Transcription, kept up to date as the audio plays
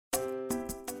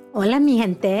Hola, mi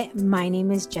gente. My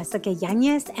name is Jessica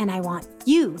Yanez, and I want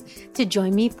you to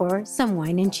join me for some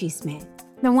Wine and Chisme.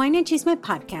 The Wine and Chisme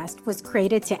podcast was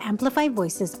created to amplify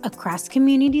voices across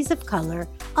communities of color,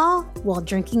 all while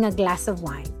drinking a glass of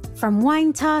wine. From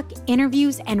wine talk,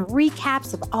 interviews, and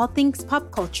recaps of all things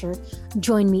pop culture,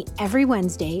 join me every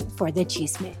Wednesday for the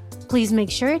Chisme. Please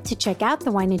make sure to check out the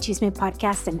Wine and Chisme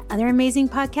podcast and other amazing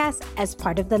podcasts as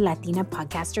part of the Latina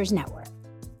Podcasters Network.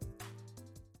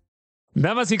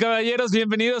 Damas y caballeros,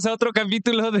 bienvenidos a otro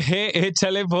capítulo de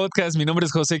Échale Podcast. Mi nombre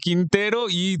es José Quintero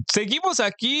y seguimos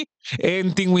aquí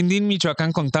en Tingüindín,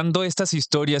 Michoacán, contando estas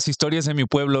historias de mi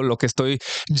pueblo, lo que estoy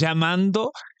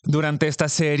llamando durante esta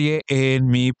serie en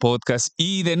mi podcast.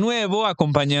 Y de nuevo,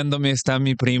 acompañándome está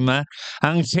mi prima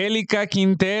Angélica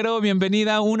Quintero.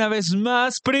 Bienvenida una vez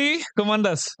más, Pri. ¿Cómo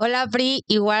andas? Hola, Pri.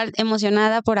 Igual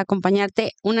emocionada por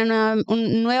acompañarte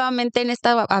nuevamente en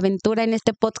esta aventura, en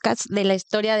este podcast de la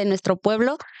historia de nuestro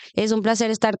pueblo. Es un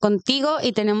placer estar contigo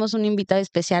y tenemos un invitado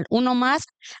especial, uno más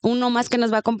que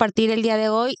nos va a compartir el día de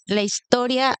hoy la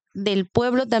historia del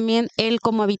pueblo, también él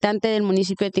como habitante del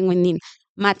municipio de Tingüindín,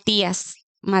 Matías.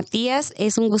 Matías,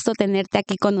 es un gusto tenerte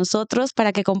aquí con nosotros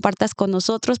para que compartas con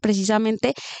nosotros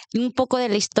precisamente un poco de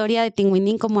la historia de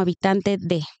Tingüindín como habitante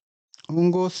de. Un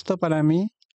gusto para mí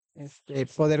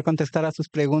poder contestar a sus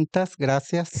preguntas.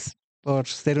 Gracias por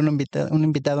ser un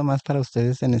invitado más para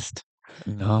ustedes en esto.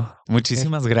 No,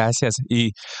 muchísimas gracias.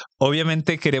 Y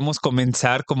obviamente queremos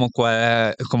comenzar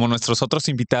como nuestros otros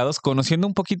invitados, conociendo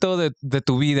un poquito de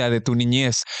tu vida, de tu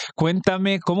niñez.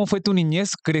 Cuéntame, ¿cómo fue tu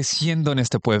niñez creciendo en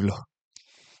este pueblo?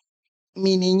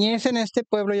 Mi niñez en este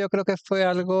pueblo yo creo que fue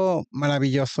algo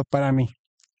maravilloso para mí.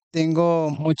 Tengo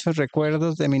muchos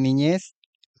recuerdos de mi niñez.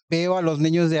 Veo a los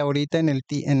niños de ahorita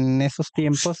en esos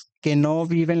tiempos que no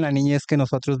viven la niñez que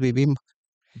nosotros vivimos.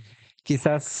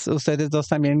 Quizás ustedes dos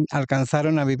también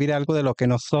alcanzaron a vivir algo de lo que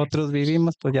nosotros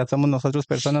vivimos, pues ya somos nosotros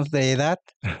personas de edad,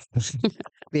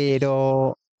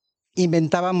 pero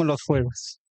inventábamos los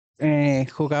juegos,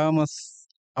 jugábamos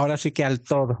ahora sí que al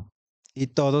todo, y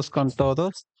todos con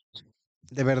todos.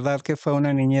 De verdad que fue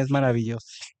una niñez maravillosa.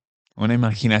 Una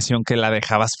imaginación que la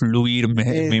dejabas fluir,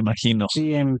 me imagino.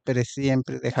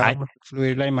 Siempre dejábamos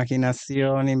fluir la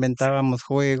imaginación, inventábamos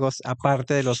juegos,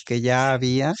 aparte de los que ya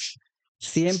había.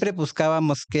 Siempre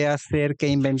buscábamos qué hacer, qué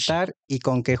inventar y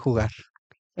con qué jugar.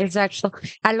 Exacto.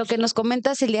 A lo que nos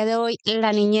comentas el día de hoy,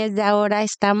 la niñez de ahora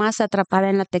está más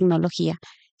atrapada en la tecnología.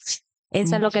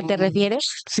 ¿Es a lo que te refieres?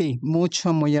 Sí,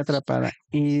 muy atrapada.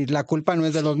 Y la culpa no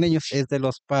es de los niños, es de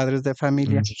los padres de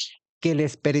familia, que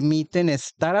les permiten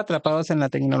estar atrapados en la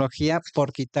tecnología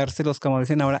por quitárselos, como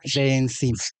dicen ahora, de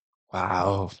encima.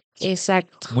 Wow.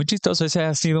 Exacto. Muy chistoso, ese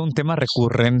ha sido un tema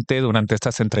recurrente durante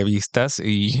estas entrevistas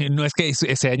y no es que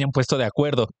se hayan puesto de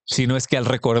acuerdo, sino es que al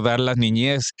recordar la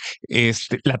niñez,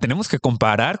 la tenemos que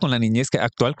comparar con la niñez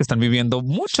actual que están viviendo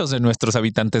muchos de nuestros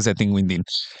habitantes de Tingüindín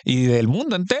y del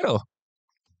mundo entero.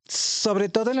 Sobre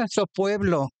todo en nuestro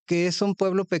pueblo, que es un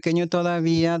pueblo pequeño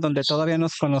todavía, donde todavía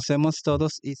nos conocemos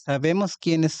todos y sabemos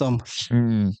quiénes somos.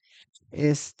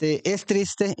 Es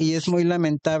triste y es muy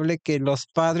lamentable que los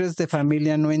padres de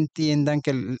familia no entiendan que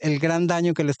el gran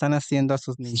daño que le están haciendo a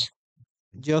sus niños.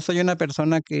 Yo soy una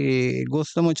persona que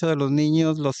gusto mucho de los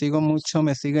niños, los sigo mucho,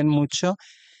 me siguen mucho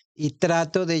y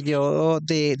trato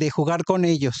de jugar con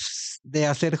ellos, de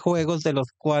hacer juegos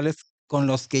con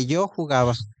los que yo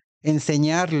jugaba,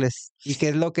 enseñarles y qué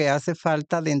es lo que hace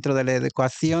falta dentro de la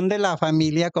educación de la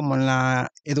familia como en la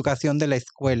educación de la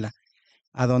escuela,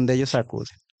 a donde ellos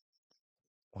acuden.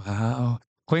 Wow.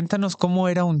 Cuéntanos cómo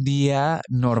era un día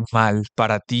normal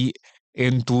para ti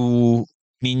en tu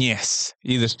niñez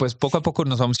y después poco a poco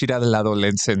nos vamos a ir a la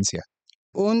adolescencia.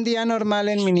 Un día normal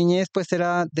en mi niñez pues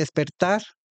era despertar,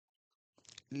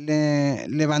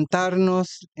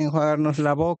 levantarnos, enjuagarnos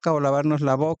la boca o lavarnos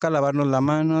la boca, lavarnos la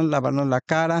mano, lavarnos la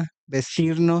cara,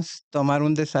 vestirnos, tomar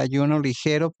un desayuno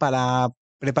ligero para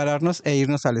prepararnos e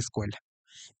irnos a la escuela.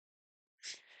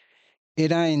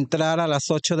 Era entrar a las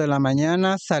 8 de la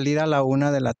mañana, salir a la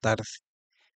 1 de la tarde.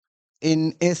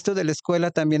 En esto de la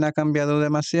escuela también ha cambiado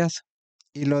demasiado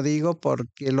y lo digo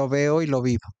porque lo veo y lo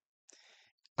vivo.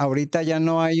 Ahorita ya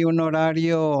no hay un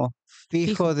horario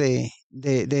fijo de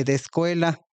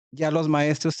escuela. Ya los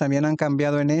maestros también han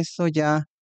cambiado en eso. Ya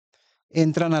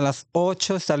entran a las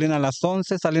 8, salen a las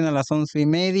 11, salen a las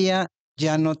 11:30.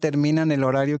 Ya no terminan el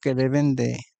horario que deben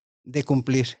de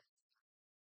cumplir.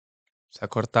 Se ha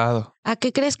cortado. ¿A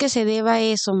qué crees que se deba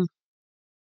eso?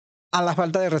 A la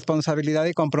falta de responsabilidad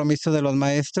y compromiso de los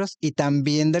maestros y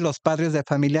también de los padres de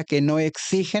familia que no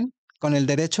exigen con el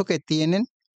derecho que tienen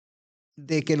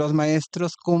de que los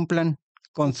maestros cumplan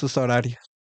con sus horarios.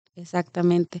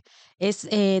 Exactamente.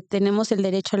 Tenemos el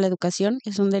derecho a la educación,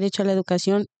 es un derecho a la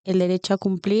educación, el derecho a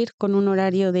cumplir con un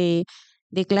horario de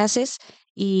clases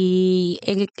y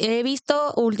he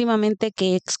visto últimamente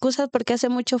que excusas porque hace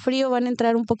mucho frío van a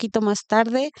entrar un poquito más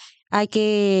tarde, hay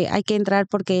que entrar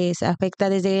porque se afecta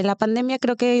desde la pandemia,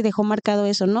 creo que dejó marcado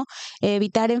eso, ¿no?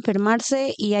 Evitar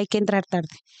enfermarse y hay que entrar tarde.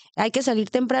 Hay que salir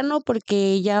temprano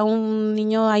porque ya un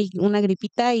niño hay una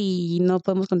gripita y no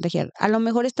podemos contagiar. A lo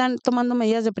mejor están tomando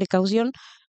medidas de precaución,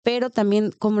 pero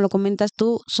también, como lo comentas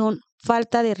tú, son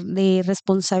falta de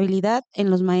responsabilidad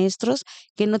en los maestros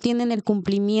que no tienen el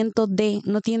cumplimiento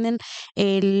no tienen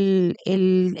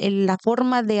la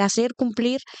forma de hacer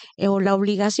cumplir o la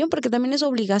obligación, porque también es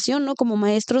obligación, ¿no? Como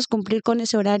maestros cumplir con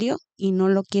ese horario y no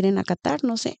lo quieren acatar,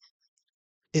 no sé.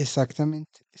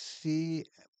 Exactamente. Sí,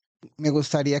 me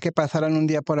gustaría que pasaran un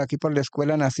día por aquí por la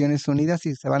Escuela Naciones Unidas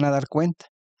y se van a dar cuenta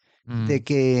de Mm.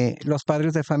 que los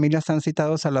padres de familia están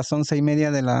citados a las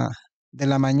 11:30 de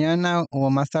la mañana o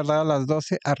más tardar a las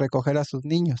 12 a recoger a sus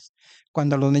niños,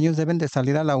 cuando los niños deben de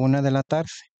salir a la 1 de la tarde.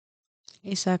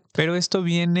 Exacto. ¿Pero esto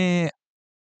viene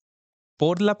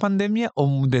por la pandemia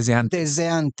o desde antes? Desde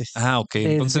antes, Ah, ok.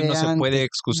 Entonces desde no se puede antes.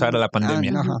 excusar a la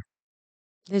pandemia. Ajá. Ujú.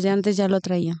 Desde antes ya lo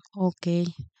traían. Ok. Es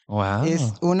Wow.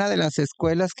 una de las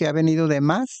escuelas que ha venido de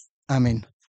más a menos.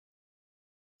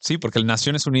 Sí, porque el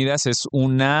Naciones Unidas es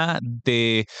una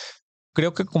de,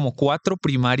 creo que como 4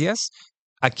 primarias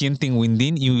aquí en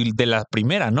Tingüindín y de la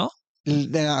primera, ¿no?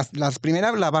 De las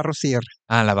primeras, la Barro Sierra.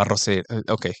 Ah, la Barrocé.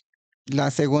 Ok.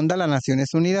 La segunda, las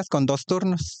Naciones Unidas, con 2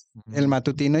 turnos, el Mm.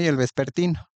 matutino y el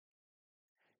vespertino.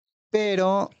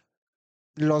 Pero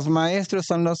los maestros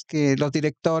son los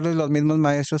directores, los mismos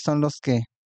maestros son los que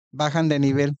bajan de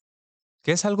nivel.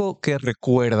 ¿Qué es algo que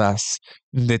recuerdas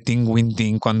de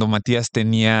Tingüindín cuando Matías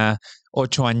tenía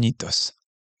 8 añitos?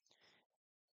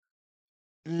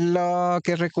 Lo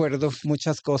que recuerdo,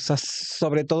 muchas cosas,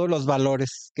 sobre todo los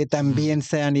valores que Mm. también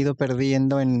se han ido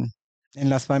perdiendo en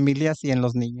las familias y en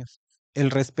los niños. El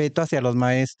respeto hacia los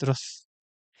maestros,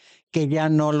 que ya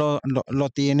no lo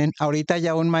tienen. Ahorita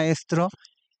ya un maestro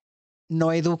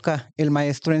no educa, el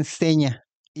maestro enseña.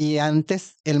 Y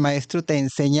antes el maestro te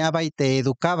enseñaba y te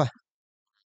educaba.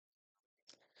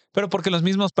 Pero porque los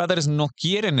mismos padres no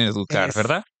quieren educar,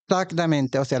 ¿verdad?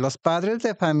 Exactamente, o sea, los padres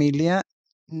de familia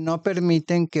no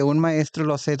permiten que un maestro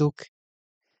los eduque,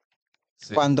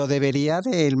 Sí. cuando debería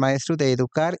el maestro de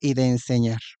educar y de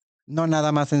enseñar, no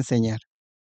nada más enseñar.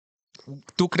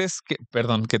 ¿Tú crees que,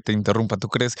 perdón que te interrumpa, tú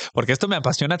crees, porque esto me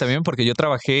apasiona también porque yo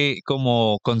trabajé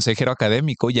como consejero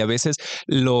académico y a veces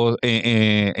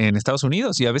en Estados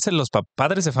Unidos y a veces los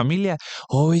padres de familia,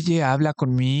 oye, habla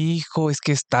con mi hijo, es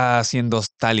que está haciendo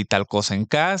tal y tal cosa en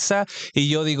casa y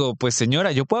yo digo, pues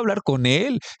señora, yo puedo hablar con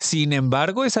él, sin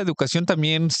embargo, esa educación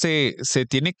también se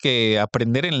tiene que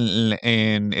aprender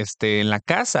en la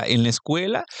casa, en la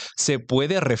escuela, se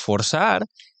puede reforzar.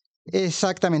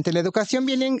 Exactamente, la educación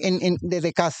viene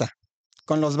desde casa,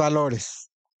 con los valores,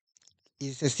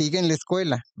 y se sigue en la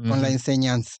escuela, con la Ujú.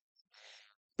 enseñanza.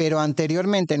 Pero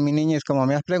anteriormente, en mi niñez, como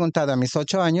me has preguntado, a mis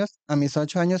 8 años,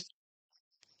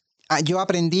 yo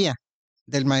aprendía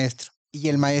del maestro y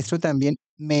el maestro también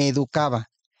me educaba.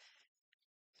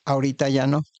 Ahorita ya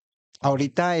no.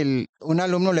 Ahorita un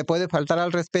alumno le puede faltar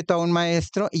al respeto a un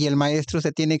maestro y el maestro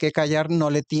se tiene que callar, no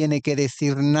le tiene que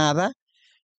decir nada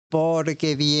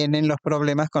porque vienen los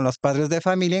problemas con los padres de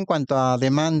familia en cuanto a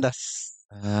demandas.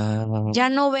 Ah. Ya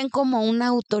no ven como una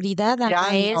autoridad al Ya no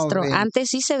maestro. ven. Antes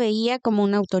sí se veía como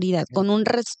una autoridad, con un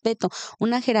respeto,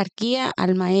 una jerarquía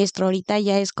al maestro. Ahorita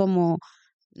ya es como,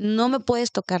 no me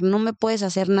puedes tocar, no me puedes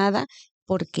hacer nada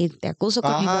porque te acuso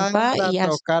con mi Vas papá a y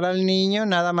tocar al niño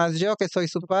nada más yo que soy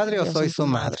su padre o yo soy soy su tu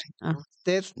madre. madre. Ah,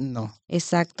 Usted no.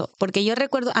 exacto. Porque yo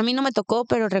recuerdo, a mí no me tocó,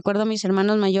 pero recuerdo a mis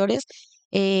hermanos mayores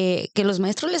que los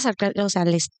maestros o sea,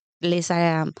 les,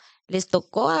 ah, les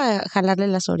tocó jalarle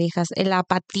las orejas, la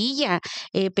patilla,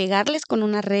 pegarles con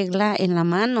una regla en la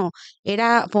mano.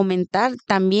 Era fomentar,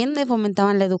 también le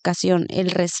fomentaban la educación, el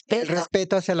El respeto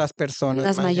respeto hacia las a personas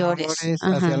las mayores. mayores,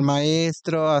 hacia el Ajá.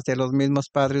 maestro, hacia los mismos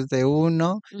padres de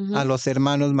uno, a Ujú. los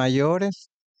hermanos mayores.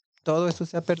 Todo eso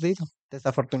se ha perdido,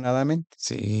 desafortunadamente.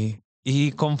 Sí.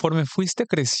 Y conforme fuiste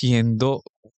creciendo,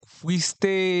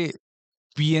 fuiste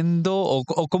viendo o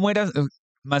cómo eras,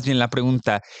 más bien la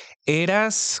pregunta,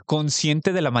 ¿eras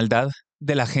consciente de la maldad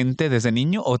de la gente desde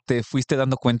niño o te fuiste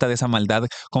dando cuenta de esa maldad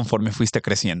conforme fuiste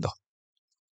creciendo?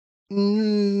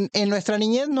 En nuestra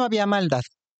niñez no había maldad.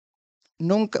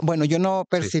 Nunca, bueno, yo no Sí.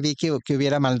 percibí que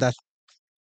hubiera maldad.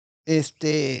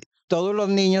 Todos los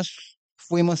niños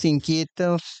fuimos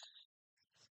inquietos,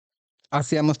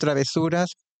 hacíamos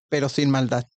travesuras, pero sin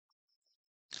maldad.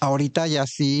 Ahorita ya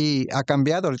sí ha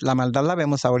cambiado, la maldad la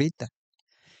vemos ahorita.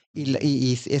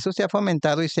 Y eso se ha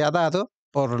fomentado y se ha dado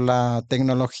por la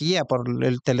tecnología, por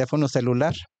el teléfono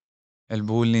celular. El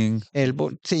bullying.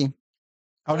 Sí,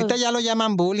 ahorita Todo. ya lo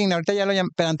llaman bullying, ahorita ya lo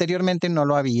llaman, pero anteriormente no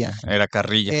lo había. Era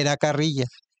carrilla. Era carrilla,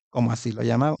 como así lo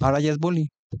llamaban. Ahora ya es bullying.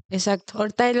 Exacto.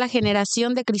 Ahorita es la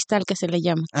generación de cristal que se le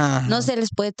llama. No Ajá. se les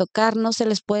puede tocar, no se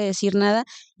les puede decir nada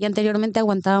y anteriormente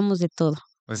aguantábamos de todo.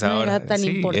 Pues No era ahora tan sí,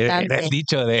 era el importante.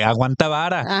 dicho de aguanta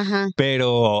vara, Ajá.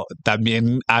 pero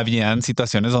también habían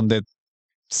situaciones donde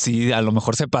sí, a lo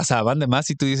mejor se pasaban de más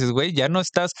y tú dices, güey, ya no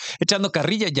estás echando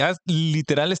carrilla, ya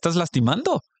literal estás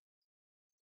lastimando.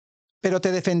 Pero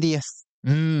te defendías.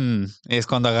 Es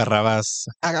cuando agarrabas,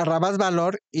 Agarrabas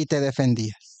valor y te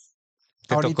defendías.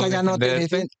 te tocó Ahorita ya no te defenderte.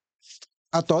 defiendes.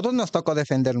 A todos nos tocó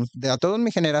defendernos. A toda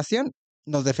mi generación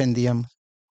nos defendíamos.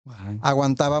 Ay,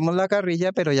 Aguantábamos la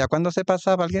carrilla, pero ya cuando se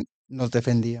pasaba alguien, nos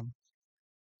defendíamos.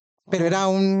 Pero era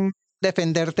un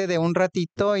defenderte de un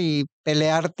ratito y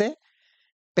pelearte,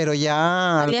 pero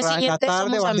ya Al día en la siguiente tarde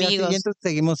somos o al día amigos. siguiente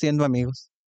seguimos siendo amigos.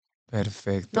 No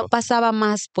perfecto. pasaba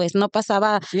más, pues, no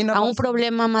pasaba Sí, no a un pasa.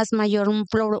 problema más mayor, un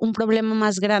problema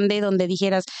más grande donde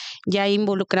dijeras, ya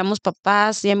involucramos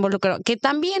papás, ya involucramos, que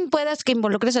también puedas que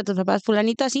involucres a tus papás,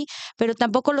 fulanito así, pero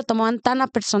tampoco lo tomaban tan a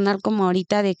personal como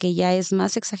ahorita de que ya es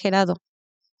más exagerado.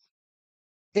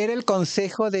 Era el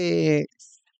consejo de,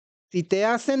 si te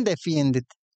hacen, defiéndete.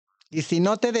 Y si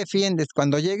no te defiendes,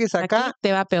 cuando llegues Aquí acá,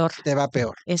 te va peor. te va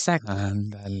peor. Exacto.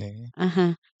 Ándale.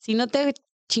 Ajá. Si no te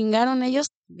chingaron ellos,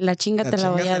 la chinga La te la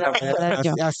voy chinga a te la voy a dar dar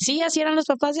yo. así, Sí, así eran los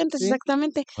papás de antes, ¿sí?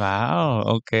 exactamente.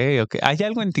 Wow, ok. Hay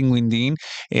algo en Tingüindín,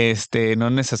 no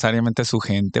necesariamente su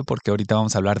gente, porque ahorita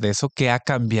vamos a hablar de eso, que ha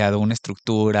cambiado una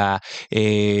estructura.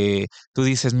 Tú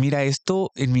dices, mira, esto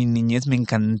en mi niñez me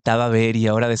encantaba ver y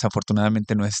ahora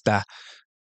desafortunadamente no está.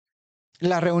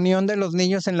 La reunión de los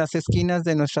niños en las esquinas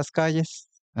de nuestras calles.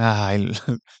 Ay,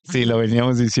 sí, Ajá. lo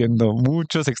veníamos diciendo.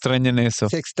 Muchos extrañan eso.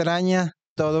 Se extraña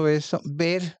todo eso,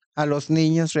 ver a los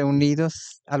niños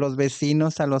reunidos, a los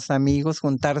vecinos, a los amigos,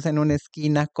 juntarse en una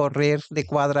esquina, correr de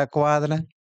cuadra a cuadra.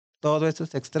 Todo eso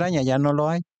se extraña, ya no lo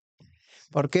hay.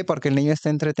 ¿Por qué? Porque el niño está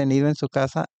entretenido en su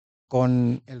casa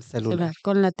con el celular.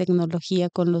 Con la tecnología,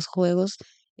 con los juegos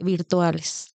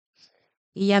virtuales.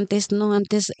 Y antes no,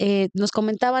 antes nos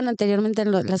comentaban anteriormente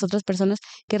las otras personas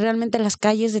que realmente las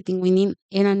calles de Tingüindín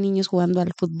eran niños jugando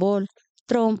al fútbol,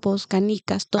 trompos,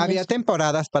 canicas, todo Había eso.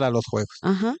 temporadas para los juegos.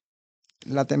 Ajá.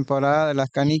 La temporada de las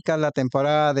canicas, la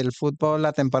temporada del fútbol,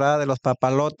 la temporada de los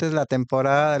papalotes, la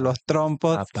temporada de los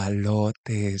trompos,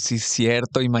 Papalote, sí es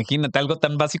cierto. Imagínate algo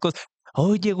tan básico.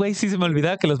 Oye, güey, sí se me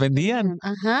olvidaba que los vendían.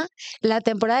 Ajá. La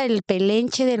temporada del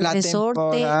pelenche, del la resorte,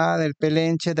 temporada del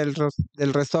pelenche,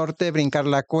 del resorte, brincar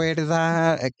la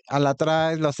cuerda, al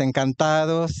atrás, los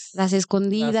encantados, las las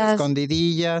escondidas,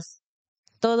 escondidillas.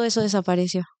 todo eso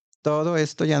desapareció. Todo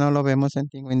esto ya no lo vemos en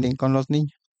Tingüindín con los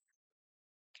niños.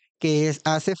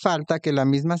 Hace falta que las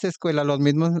mismas escuelas, los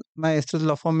mismos maestros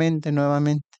lo fomenten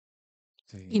nuevamente.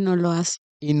 Y Sí. no lo hace.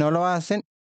 Y no lo hacen.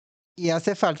 Y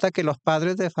hace falta que los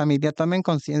padres de familia tomen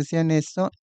conciencia en eso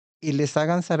y les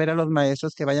hagan saber a los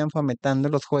maestros que vayan fomentando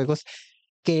los juegos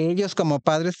que ellos como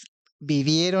padres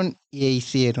vivieron e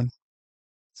hicieron.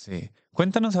 Sí.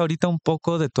 Cuéntanos ahorita un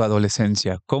poco de tu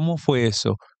adolescencia. ¿Cómo fue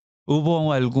eso?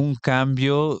 ¿Hubo algún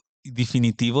cambio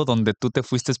definitivo donde tú te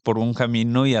fuiste por un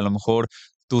camino y a lo mejor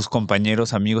tus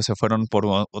compañeros, amigos se fueron por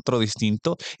otro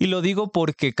distinto? Y lo digo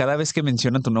porque cada vez que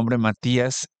mencionan tu nombre,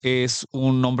 Matías, es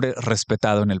un nombre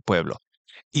respetado en el pueblo.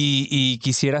 Y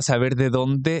quisiera saber de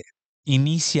dónde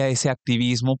inicia ese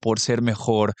activismo por ser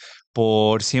mejor,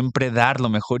 por siempre dar lo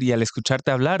mejor y al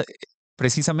escucharte hablar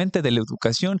precisamente de la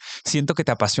educación, siento que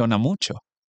te apasiona mucho.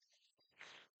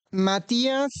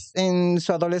 Matías en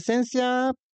su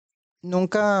adolescencia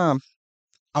nunca,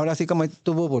 ahora sí como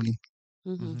tuvo bullying.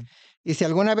 Ujú. Ujú, Y si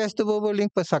alguna vez tuvo bullying,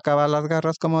 pues sacaba las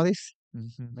garras, como dice,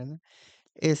 ujú. ¿verdad?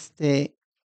 Este,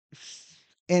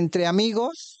 entre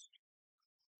amigos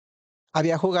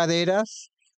había jugaderas,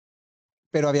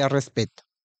 pero había respeto.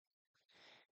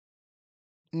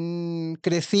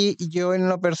 Crecí yo en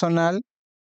lo personal,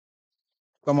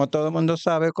 como todo el mundo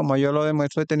sabe, como yo lo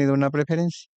demuestro, he tenido una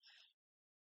preferencia.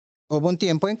 Hubo un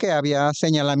tiempo en que había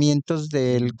señalamientos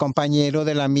del Mm, compañero,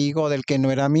 del amigo, del que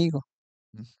no era amigo,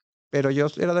 mm. pero yo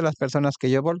era de las personas que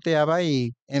yo volteaba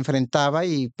y enfrentaba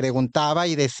y preguntaba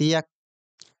y decía,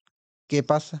 ¿qué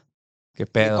pasa? ¿Qué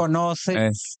 ¿Qué pedo? conoce?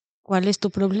 ¿Cuál es tu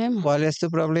problema? ¿Cuál es tu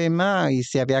problema? Y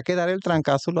si había que dar el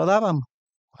trancazo, lo dábamos.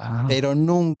 Wow. Pero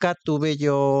nunca tuve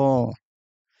yo,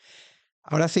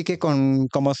 ahora sí que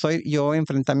como soy yo,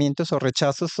 enfrentamientos o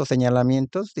rechazos o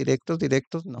señalamientos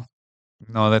directos, no.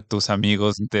 No de tus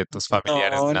amigos, de tus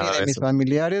familiares, No, ni nada de de mis eso.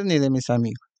 familiares ni de mis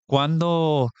amigos.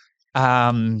 ¿Cuándo,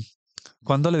 am,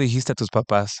 ¿cuándo le dijiste a tus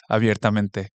papás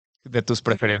abiertamente de tus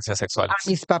preferencias A sexuales?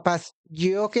 mis papás,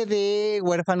 yo quedé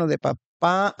huérfano de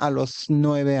papá a los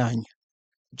 9 años.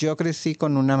 Yo crecí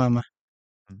con una mamá.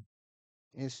 Mm.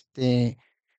 Este,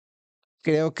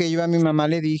 creo que yo a mi mamá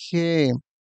le dije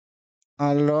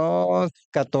a los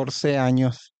 14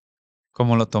 años.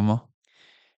 ¿Cómo lo tomó?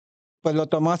 Pues lo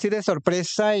tomó así de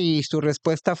sorpresa y su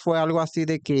respuesta fue algo así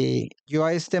de que yo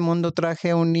a este mundo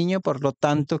traje un niño, por lo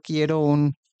tanto quiero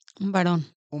Un varón.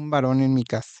 un varón en mi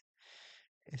casa.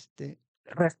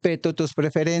 Respeto tus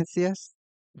preferencias.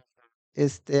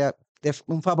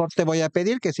 Un favor te voy a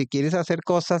pedir que si quieres hacer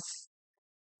cosas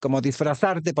como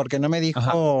disfrazarte, porque no me Ajá.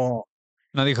 dijo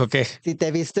No dijo qué. si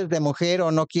te vistes de mujer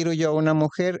o no quiero yo una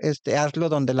mujer, hazlo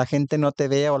donde la gente no te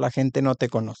vea o la gente no te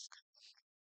conozca.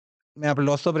 Me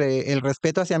habló sobre el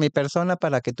respeto hacia mi persona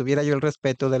para que tuviera yo el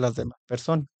respeto de las demás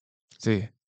personas. Sí.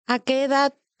 ¿A qué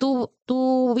edad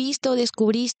tú viste o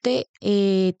descubriste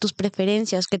tus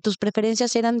preferencias, que tus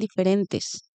preferencias eran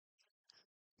diferentes?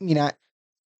 Mira,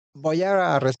 voy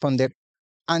a responder.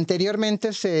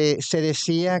 Anteriormente se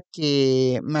decía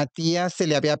que Matías se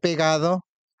le había pegado.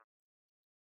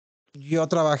 Yo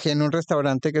trabajé en un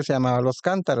restaurante que se llamaba Los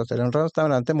Cántaros. Era un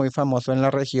restaurante muy famoso en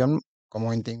la región,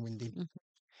 como en Tingüindín. Ujú.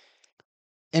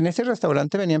 En ese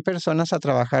restaurante venían personas a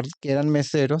trabajar que eran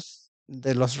meseros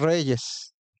de los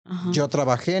Reyes. Ajá. Yo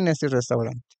trabajé en ese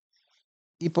restaurante.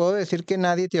 Y puedo decir que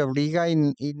nadie te obliga y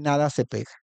nada se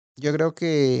pega. Yo creo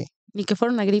que Ni que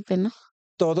fuera una gripe, ¿no?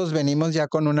 todos venimos ya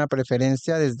con una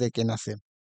preferencia desde que nacemos.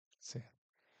 Sí.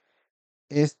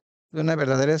 Es una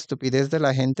verdadera estupidez de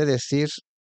la gente decir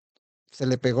se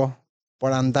le pegó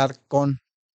por andar con.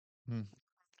 Mm.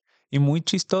 Y muy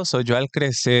chistoso, yo al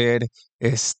crecer,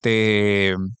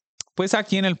 este, pues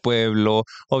aquí en el pueblo,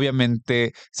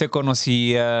 obviamente se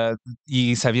conocía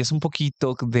y sabías un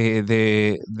poquito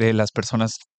de las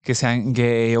personas que sean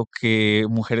gay o que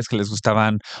mujeres que les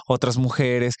gustaban otras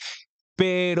mujeres.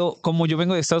 Pero como yo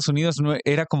vengo de Estados Unidos, no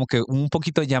era como que un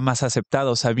poquito ya más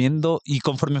aceptado, sabiendo, y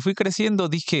conforme fui creciendo,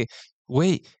 dije,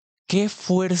 güey, qué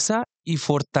fuerza y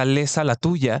fortaleza la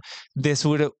tuya de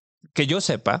su que yo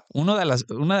sepa, una de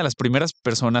las primeras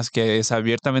personas que es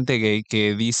abiertamente gay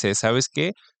que dice, ¿sabes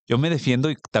qué? Yo me defiendo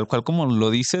y tal cual como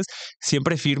lo dices,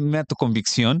 siempre firme a tu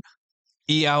convicción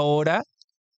y ahora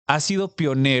ha sido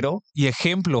pionero y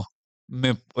ejemplo,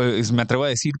 me atrevo a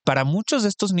decir, para muchos de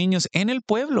estos niños en el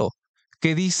pueblo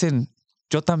que dicen,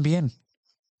 yo también.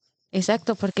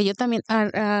 Exacto, porque yo también,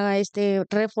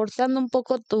 reforzando un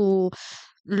poco tu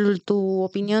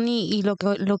opinión y lo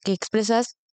que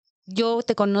expresas, yo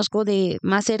te conozco de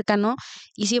más cerca, ¿no?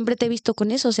 Y siempre te he visto con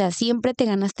eso, o sea, siempre te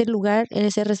ganaste el lugar,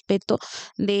 ese respeto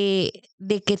de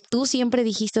que tú siempre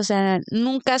dijiste, o sea,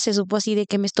 nunca se supo así de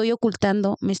que me estoy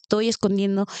ocultando, me estoy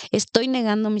escondiendo, estoy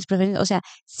negando mis preferencias, o sea,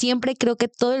 siempre creo que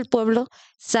todo el pueblo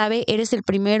sabe, eres el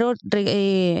primero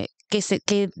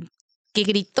que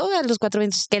gritó a los cuatro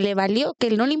vientos, que le valió, que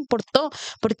no le importó,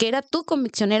 porque era tu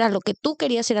convicción, era lo que tú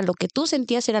querías, era lo que tú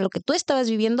sentías, era lo que tú estabas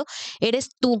viviendo,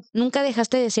 eres tú, nunca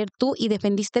dejaste de ser tú y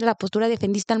defendiste la postura,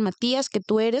 defendiste al Matías que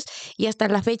tú eres y hasta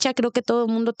la fecha creo que todo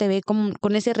el mundo te ve con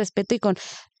ese respeto y con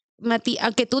Mati,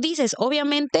 aunque tú dices,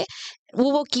 obviamente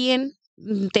hubo quien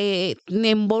te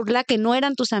en burla que no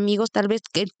eran tus amigos, tal vez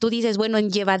que tú dices, bueno, en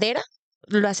llevadera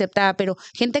lo aceptaba, pero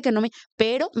gente que no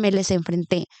pero me les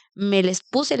enfrenté, me les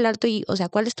puse el alto y, o sea,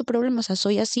 ¿cuál es tu problema? O sea,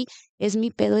 soy así, es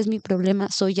mi pedo, es mi problema,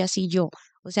 soy así yo.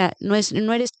 O sea, no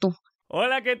eres tú.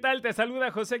 Hola, ¿qué tal? Te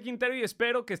saluda José Quintero y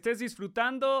espero que estés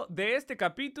disfrutando de este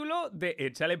capítulo de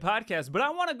Échale Podcast. But I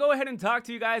want to go ahead and talk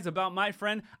to you guys about my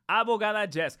friend Abogada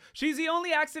Jess. She's the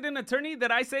only accident attorney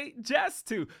that I say Jess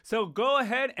to. So go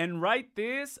ahead and write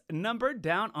this number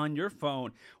down on your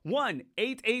phone.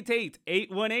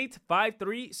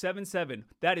 1-888-818-5377.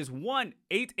 That is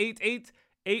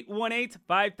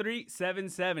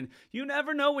 1-888-818-5377. You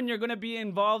never know when you're going to be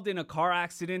involved in a car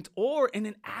accident or in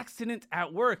an accident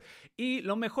at work. Y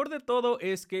lo mejor de todo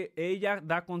es que ella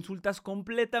da consultas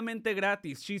completamente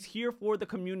gratis. She's here for the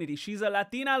community. She's a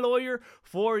Latina lawyer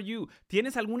for you.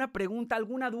 ¿Tienes alguna pregunta,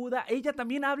 alguna duda? Ella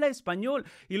también habla español.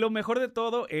 Y lo mejor de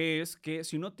todo es que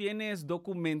si no tienes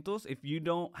documentos, if you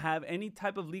don't have any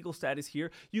type of legal status here,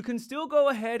 you can still go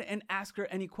ahead and ask her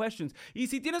any questions. Y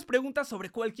si tienes preguntas sobre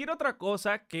cualquier otra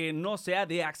cosa que no sea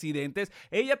de accidentes,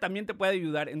 ella también te puede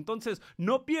ayudar. Entonces,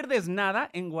 no pierdes nada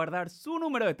en guardar su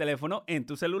número de teléfono en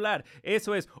tu celular.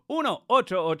 Eso es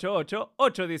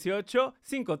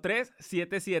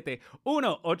 1-888-818-5377.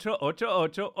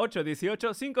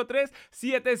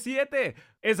 1-888-818-5377.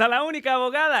 Esa es la única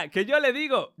abogada que yo le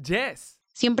digo, Jess.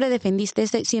 siempre defendiste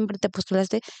siempre te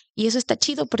postulaste y eso está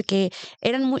chido porque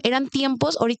eran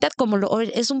tiempos, ahorita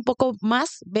es un poco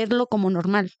más verlo como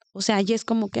normal, o sea, ya es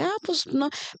como que, pues no,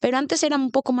 pero antes era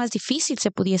un poco más difícil,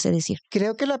 se pudiese decir.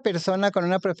 Creo que la persona con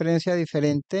una preferencia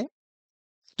diferente,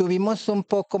 tuvimos un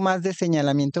poco más de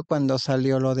señalamiento cuando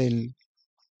salió lo del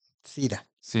SIDA.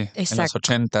 Sí, en los Exacto.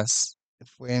 80s.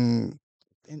 Fue en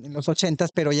los 80s,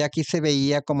 pero ya aquí se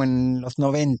veía como en los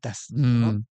 90s,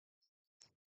 ¿no? Mm.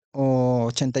 O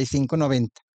 85,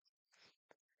 90.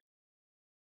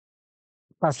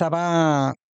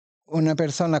 Pasaba una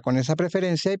persona con esa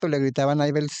preferencia y pues le gritaban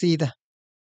ahí va el SIDA.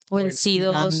 O el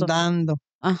SIDA sidoso. andando.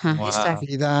 Ajá, Wow. exacto.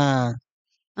 SIDA.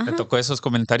 ¿Te Ajá. tocó esos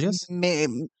comentarios?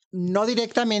 No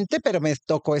directamente, pero me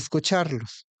tocó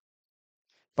escucharlos,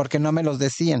 porque no me los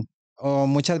decían. O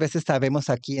muchas veces sabemos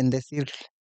a quién decirle.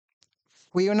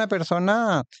 Fui una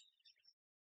persona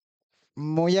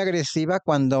muy agresiva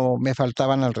cuando me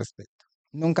faltaban al respeto.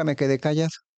 Nunca me quedé callado.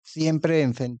 Siempre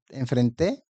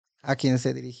enfrenté a quien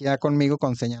se dirigía conmigo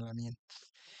con señalamientos.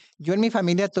 Yo en mi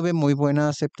familia tuve muy buena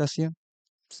aceptación.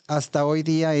 Hasta hoy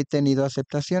día he tenido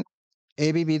aceptación.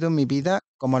 He vivido mi vida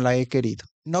como la he querido,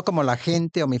 no como la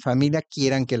gente o mi familia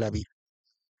quieran que la viva.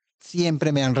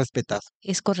 Siempre me han respetado.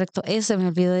 Es correcto, eso me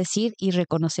olvidó decir y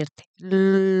reconocerte.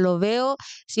 Lo veo,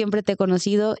 siempre te he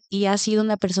conocido y has sido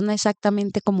una persona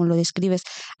exactamente como lo describes.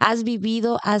 Has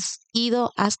vivido, has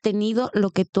ido, has tenido lo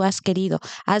que tú has querido.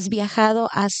 Has viajado,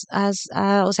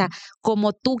 o sea,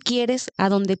 como tú quieres, a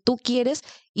donde tú quieres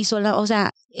y sola, o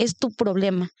sea, es tu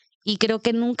problema. Y creo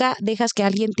que nunca dejas que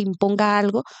alguien te imponga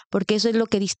algo, porque eso es lo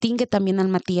que distingue también al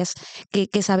Matías,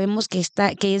 que sabemos que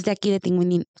es de aquí de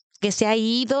Tingüindín, que se ha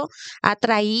ido, ha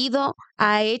traído,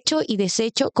 ha hecho y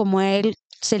deshecho como a él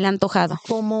se le ha antojado.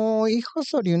 Como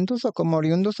hijos oriundos o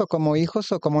como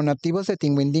hijos o como nativos de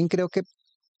Tingüindín, creo que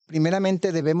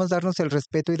primeramente debemos darnos el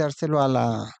respeto y dárselo a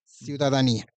la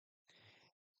ciudadanía.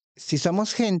 Si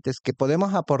somos gentes que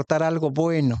podemos aportar algo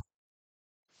bueno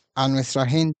a nuestra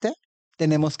gente,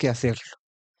 tenemos que hacerlo.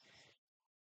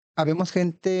 Habemos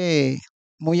gente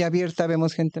muy abierta,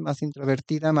 vemos gente más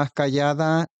introvertida, más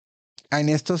callada. En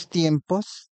estos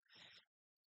tiempos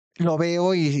lo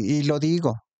veo y lo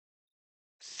digo.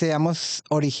 Seamos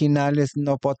originales,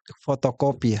 no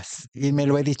fotocopias. Y me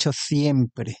lo he dicho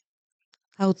siempre.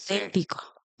 Auténtico.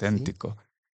 Auténtico.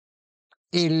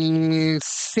 El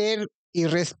ser y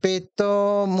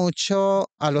respeto mucho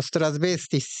a los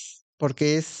transvestis,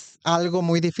 porque es algo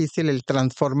muy difícil el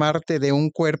transformarte de un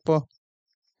cuerpo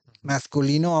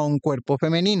masculino a un cuerpo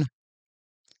femenino.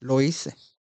 Lo hice.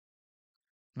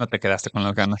 No te quedaste con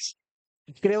las ganas.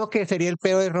 Creo que sería el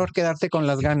peor error quedarte con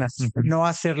las ganas, no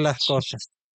hacer las cosas.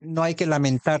 No hay que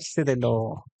lamentarse de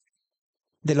lo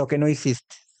que no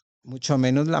hiciste, mucho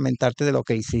menos lamentarte de lo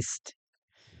que hiciste.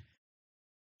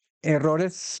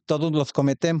 Errores todos los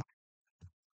cometemos.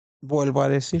 Vuelvo a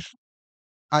decir,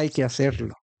 hay que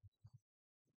hacerlo.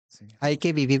 Sí. Hay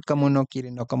que vivir como uno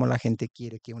quiere, no como la gente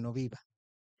quiere que uno viva.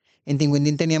 En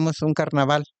Tingüindín teníamos un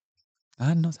carnaval.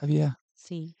 No sabía.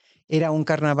 Sí. Era un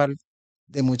carnaval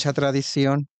de mucha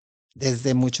tradición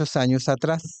desde muchos años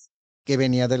atrás, que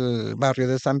venía del barrio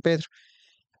de San Pedro.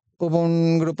 Hubo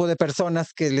un grupo de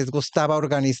personas que les gustaba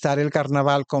organizar el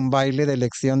carnaval con baile de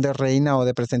elección de reina o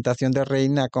de presentación de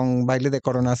reina, con baile de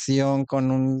coronación, con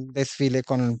un desfile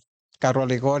con carro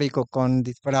alegórico, con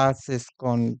disfraces,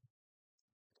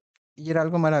 y era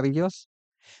algo maravilloso,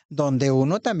 donde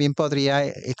uno también podía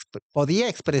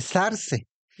expresarse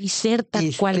Y ser tal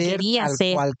y cual ser quería tal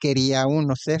ser. cual quería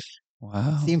uno ser,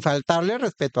 Wow. sin faltarle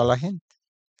respeto a la gente.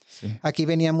 Sí. Aquí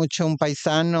venía mucho un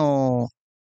paisano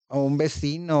o un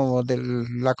vecino de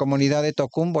la comunidad de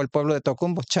Tocumbo, el pueblo de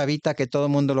Tocumbo, Chavita, que todo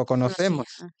el mundo lo conocemos,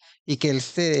 y que él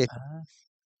se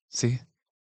Sí.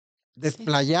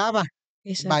 desplayaba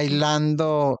Exacto.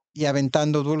 bailando y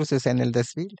aventando dulces en el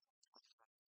desfile.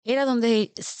 Era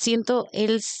donde siento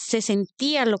él se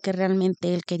sentía lo que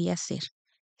realmente él quería hacer.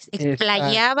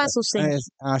 Explayaba su ser.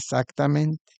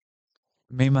 Exactamente.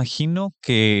 Me imagino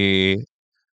que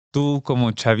tú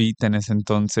como chavita en ese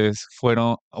entonces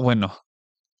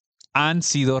han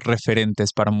sido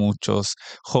referentes para muchos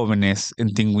jóvenes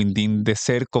en Tingüindín de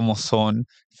ser como son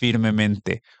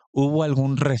firmemente. ¿Hubo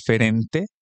algún referente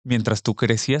mientras tú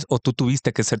crecías o tú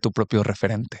tuviste que ser tu propio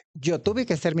referente? Yo tuve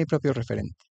que ser mi propio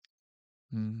referente.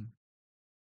 Mm.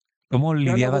 ¿Cómo Yo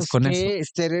no lidiabas con eso? busqué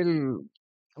ser un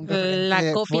La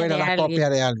referente copia fuera de la alguien. copia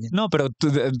de alguien. No, pero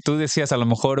tú decías, a lo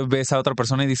mejor ves a otra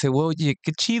persona y dices, oye,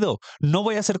 qué chido, no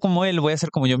voy a ser como él, voy a ser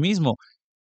como yo mismo.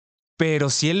 Pero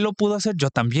si él lo pudo hacer, yo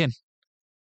también.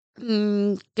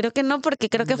 Creo que no, porque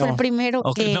creo que fue el No. primero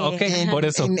Ok, que... no, ok, Ajá. por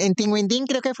eso. En Tingüindín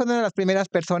creo que fue una de las primeras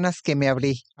personas que me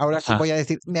abrí. Ahora sí Ajá, voy a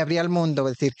decir, me abrí al mundo,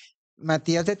 es decir,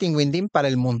 Matías de Tingüindín para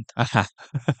el mundo. ajá.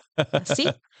 ¿Sí?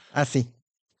 Así,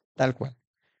 tal cual.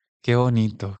 Qué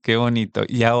bonito, qué bonito.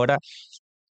 Y ahora,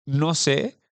 no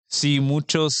sé si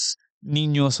muchos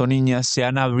niños o niñas se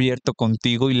han abierto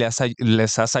contigo y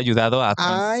les has ayudado a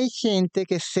Hay gente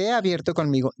que se ha abierto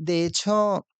conmigo. De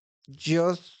hecho,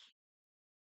 yo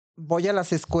voy a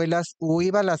las escuelas o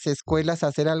iba a las escuelas a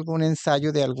hacer algún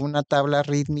ensayo de alguna tabla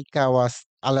rítmica o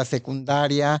a la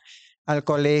secundaria, al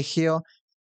colegio,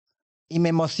 y me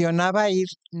emocionaba ir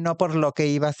no por lo que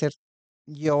iba a hacer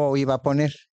yo o iba a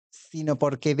poner, sino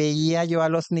porque veía yo a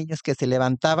los niños que se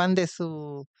levantaban de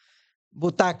su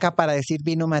butaca para decir,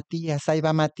 vino Matías, ahí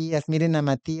va Matías, miren a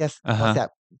Matías. O Ajá, sea,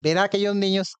 ver a aquellos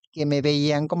niños que me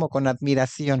veían como con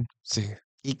admiración sí.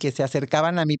 y que se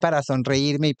acercaban a mí para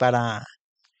sonreírme y para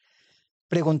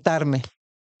preguntarme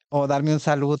o darme un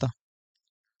saludo.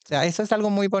 O sea, eso es algo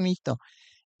muy bonito.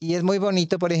 Y es muy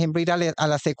bonito, por ejemplo, ir a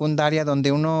la secundaria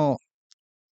donde uno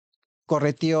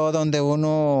correteó, donde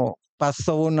uno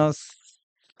pasó unos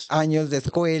años de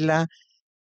escuela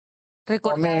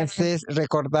o Recordar. meses,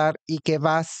 recordar y que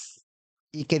vas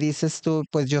y que dices tú,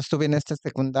 pues yo estuve en esta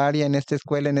secundaria, en esta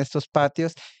escuela, en estos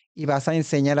patios y vas a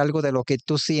enseñar algo de lo que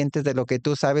tú sientes, de lo que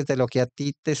tú sabes, de lo que a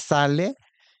ti te sale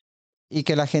y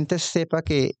que la gente sepa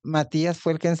que Matías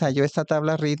fue el que ensayó esta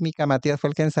tabla rítmica, Matías fue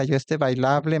el que ensayó este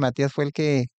bailable, Matías fue el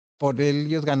que por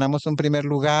ellos ganamos un primer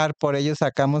lugar, por ellos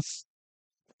sacamos.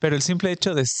 Pero el simple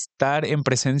hecho de estar en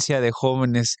presencia de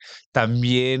jóvenes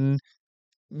también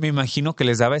me imagino que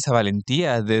les daba esa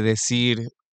valentía de decir,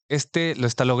 este lo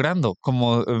está logrando,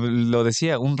 como lo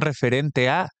decía, un referente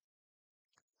a,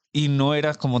 y no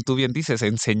era como tú bien dices,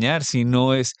 enseñar,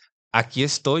 sino es, aquí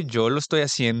estoy, yo lo estoy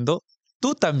haciendo,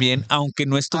 tú también, aunque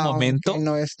no es tu Aunque momento.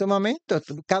 no es tu momento,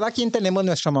 cada quien tenemos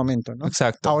nuestro momento, ¿no?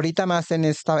 Exacto. Ahorita más en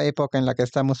esta época en la que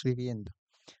estamos viviendo.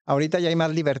 Ahorita ya hay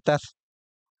más libertad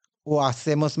o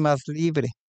hacemos más libre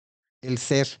el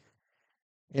ser,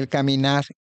 el caminar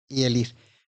y el ir.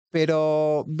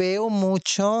 Pero veo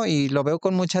mucho y lo veo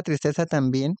con mucha tristeza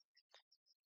también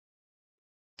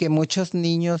que muchos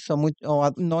niños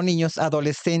no niños,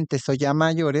 adolescentes o ya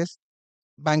mayores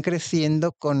van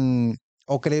creciendo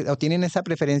o tienen esa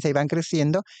preferencia y van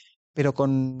creciendo, pero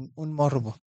con un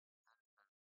morbo.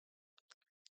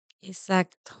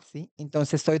 Exacto. ¿Sí?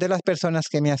 Entonces, soy de las personas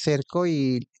que me acerco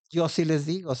y yo sí les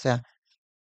digo, o sea,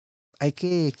 hay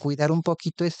que cuidar un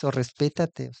poquito eso,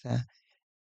 respétate, o sea,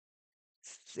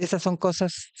 esas son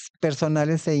cosas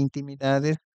personales e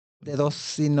intimidades de dos,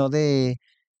 sino de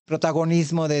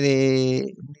protagonismo, ni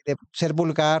de ser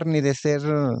vulgar, ni de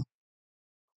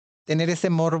tener ese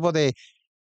morbo de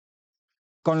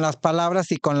con las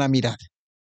palabras y con la mirada.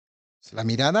 La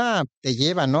mirada te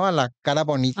lleva, ¿no? A la cara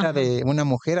bonita Ajá. de una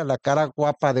mujer, a la cara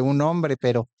guapa de un hombre,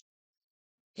 pero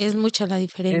Es mucha la es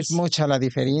diferencia. mucha la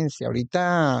diferencia.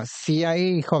 Ahorita sí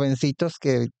hay jovencitos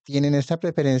que tienen esa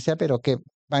preferencia, pero que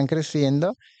van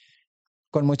creciendo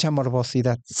con mucha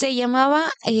morbosidad. Se llamaba,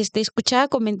 escuchaba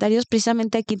comentarios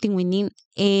precisamente aquí en Tingüindín,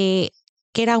 que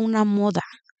era una moda,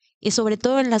 y sobre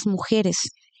todo en las mujeres,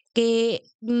 que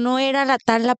no era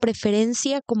la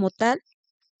preferencia como tal,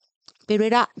 pero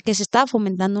era que se estaba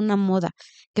fomentando una moda,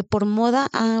 que por moda,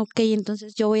 ok,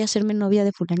 entonces yo voy a hacerme novia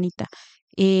de fulanita,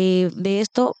 de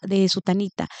esto, de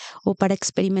sutanita, o para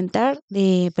experimentar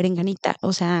de perenganita,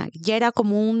 o sea, ya era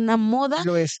como una moda.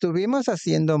 Lo estuvimos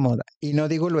haciendo moda, y no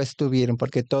digo lo estuvieron,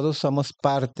 porque todos somos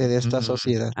parte de esta Mm,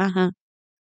 sociedad. Ajá,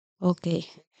 ok,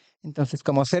 Entonces,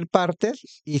 como ser parte,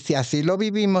 y si así lo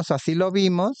vivimos, así lo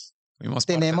vimos, fuimos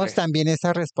parte tenemos de. también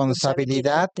esa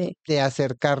responsabilidad responsabilidad de, de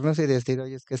acercarnos y decir,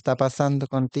 oye, ¿qué está pasando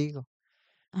contigo?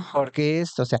 ajá, Porque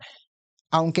esto, o sea,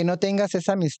 aunque no tengas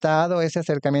esa amistad o ese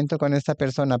acercamiento con esta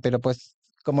persona, pero pues,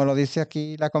 como lo dice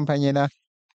aquí la compañera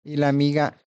y la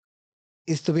amiga,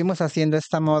 estuvimos haciendo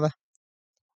esta moda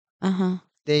ajá,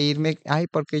 de irme, ay,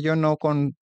 porque yo no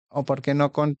con, o porque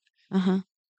no con, ajá.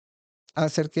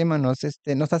 acerquémonos,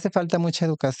 nos hace falta mucha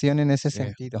educación en ese Sí.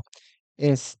 sentido.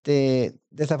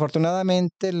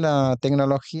 Desafortunadamente la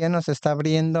tecnología nos está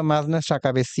abriendo más nuestra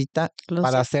cabecita Los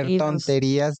para hacer oídos,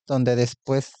 tonterías donde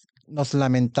después nos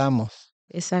lamentamos.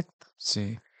 exacto.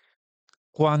 Sí.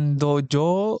 Cuando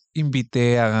yo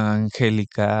invité a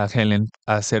Angélica, a Helen,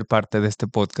 a ser parte de este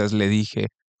podcast, le dije,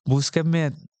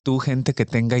 búsqueme tú gente que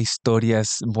tenga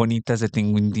historias bonitas de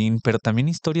Tingüindín, pero también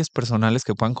historias personales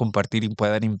que puedan compartir y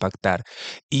puedan impactar,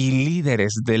 y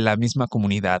líderes de la misma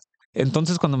comunidad.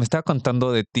 Entonces, cuando me estaba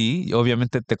contando de ti,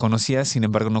 obviamente te conocía, sin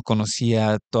embargo, no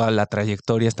conocía toda la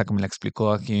trayectoria hasta que me la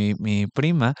explicó aquí mi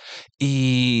prima.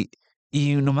 Y,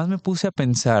 y nomás me puse a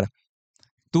pensar,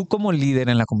 tú como líder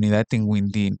en la comunidad de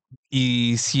Tingüindín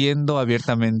y siendo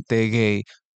abiertamente gay,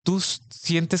 ¿tú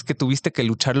sientes que tuviste que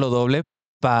luchar lo doble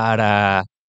para,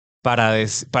 para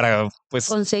pues,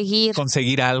 Conseguir.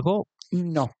 conseguir algo?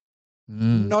 No,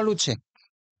 Mm, no luché.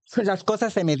 Las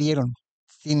cosas se me dieron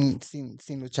sin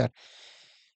luchar.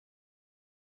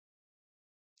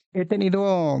 He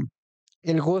tenido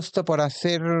el gusto por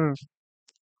hacer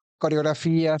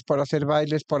coreografías, por hacer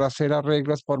bailes, por hacer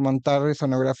arreglos, por montar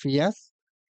escenografías.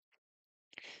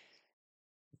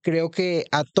 Creo que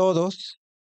a todos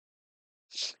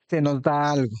se nos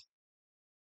da algo,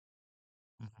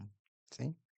 ujú.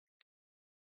 ¿sí?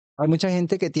 Hay mucha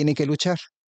gente que tiene que luchar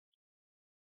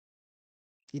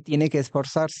y tiene que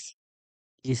esforzarse.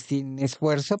 Y sin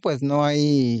esfuerzo, pues no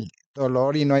hay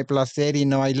dolor y no hay placer y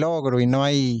no hay logro y no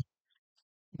hay,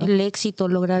 ¿no? El éxito,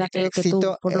 lograr aquello que tú,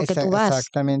 Éxito por lo que tú vas.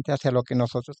 exactamente hacia lo que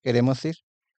nosotros queremos ir.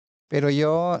 Pero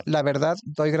yo, la verdad,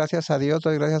 doy gracias a Dios,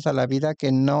 doy gracias a la vida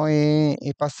que no he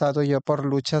pasado yo por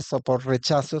luchas o por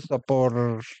rechazos o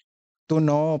por tú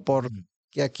no, o por Mm.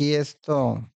 que aquí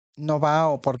esto no va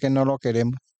o porque no lo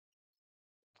queremos.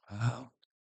 Ah.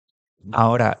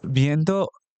 Ahora, viendo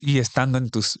y estando en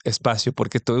tu espacio,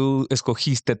 porque tú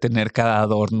escogiste tener cada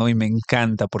adorno y me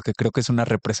encanta porque creo que es una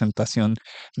representación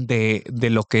de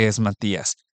lo que es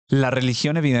Matías. La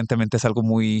religión evidentemente es algo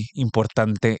muy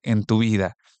importante en tu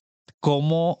vida.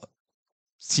 ¿Cómo,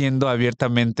 siendo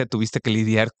abiertamente, tuviste que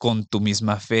lidiar con tu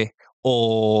misma fe?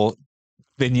 ¿O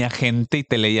venía gente y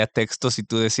te leía textos y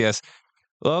tú decías,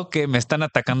 ok, me están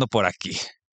atacando por aquí?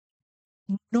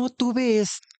 No tuve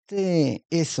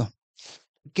eso.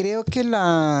 Creo que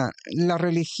la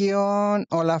religión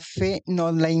o la fe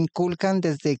nos la inculcan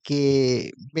desde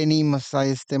que venimos a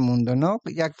este mundo, ¿no?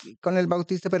 Ya con el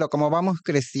bautizo, pero como vamos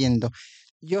creciendo.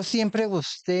 Yo siempre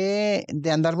gusté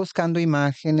de andar buscando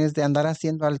imágenes, de andar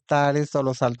haciendo altares o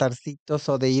los altarcitos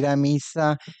o de ir a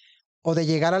misa o de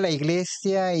llegar a la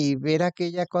iglesia y ver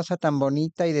aquella cosa tan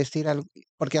bonita y decir,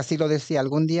 porque así lo decía,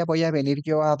 algún día voy a venir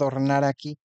yo a adornar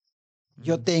aquí,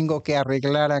 yo Mm. tengo que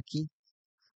arreglar aquí.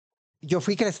 Yo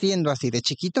fui creciendo así, de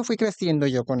chiquito fui creciendo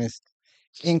yo con esto.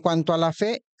 En cuanto a la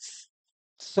fe,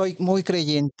 soy muy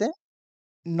creyente,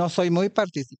 no soy muy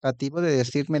participativo de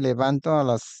decir me levanto a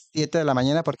las 7 de la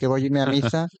mañana porque voy a irme a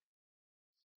misa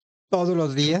todos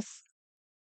los días.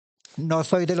 No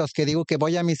soy de los que digo que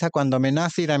voy a misa cuando me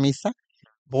nace ir a misa.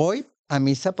 Voy a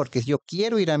misa porque yo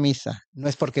quiero ir a misa, no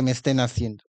es porque me estén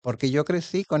haciendo, porque yo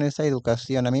crecí con esa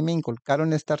educación. A mí me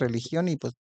inculcaron esta religión y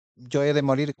pues yo he de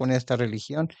morir con esta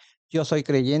religión. Yo soy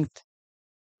creyente,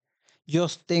 yo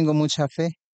tengo mucha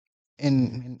fe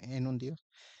en un Dios,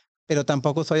 pero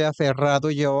tampoco soy aferrado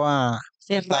yo a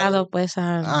estar, Cerrado, pues,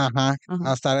 ajá, ajá.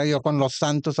 a estar yo con los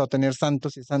santos o tener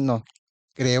santos y santos. No,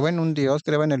 creo en un Dios,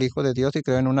 creo en el Hijo de Dios y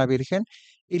creo en una Virgen.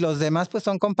 Y los demás, pues,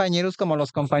 son compañeros como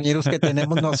los compañeros que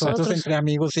tenemos nosotros Nosotros, entre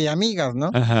amigos y amigas, ¿no?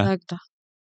 Ajá. exacto.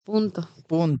 Punto.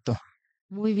 Punto.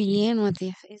 Muy bien,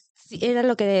 Matías. Sí, era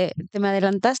lo que te me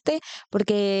adelantaste,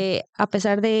 porque a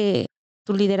pesar de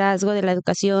tu liderazgo, de la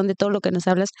educación, de todo lo que nos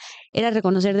hablas, era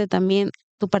reconocerte también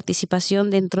tu participación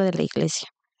dentro de la iglesia.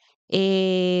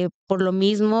 Por lo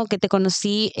mismo que te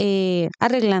conocí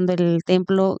arreglando el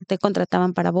templo, te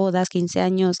contrataban para bodas, 15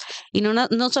 años, y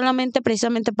no solamente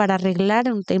precisamente para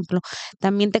arreglar un templo,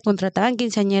 también te contrataban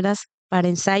quinceañeras para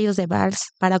ensayos de vals,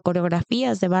 para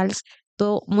coreografías de vals,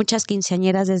 muchas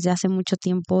quinceañeras desde hace mucho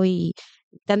tiempo y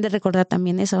te han de recordar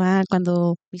también eso,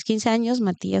 cuando mis 15 años,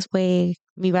 Matías fue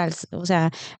mi vals, o sea,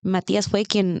 Matías fue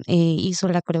quien hizo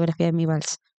la coreografía de mi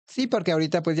vals. Sí, porque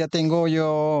ahorita pues ya tengo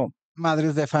yo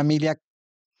madres de familia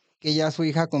que ya su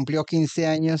hija cumplió 15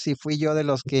 años y fui yo de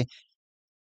los que,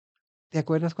 ¿te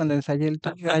acuerdas cuando ensayé el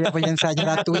tuyo? Ahora ya voy a ensayar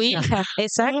a tu Tu hija. hija, Y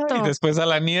exacto. después a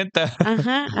la nieta.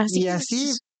 Ajá, así Y así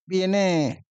es.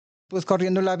 viene pues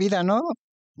corriendo la vida, ¿no?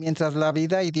 Mientras la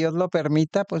vida y Dios lo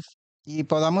permita, pues, y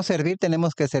podamos servir,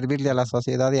 tenemos que servirle a la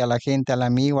sociedad y a la gente, al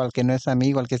amigo, al que no es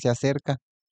amigo, al que se acerca.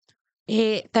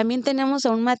 También tenemos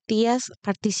a un Matías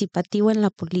participativo en la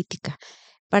política.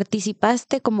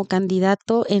 Participaste como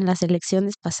candidato en las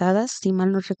elecciones pasadas, si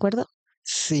mal no recuerdo.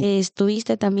 Sí,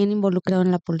 Estuviste también involucrado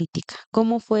en la política.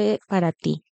 ¿Cómo fue para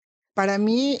ti? para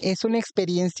mí es una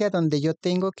experiencia donde yo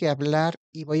tengo que hablar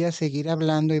y voy a seguir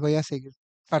hablando y voy a seguir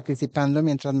participando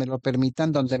mientras me lo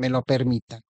permitan, donde me lo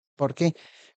permitan. ¿Por qué?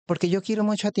 Porque yo quiero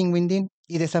mucho a Tingüindín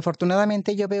y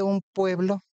desafortunadamente yo veo un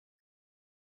pueblo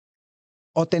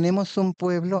o tenemos un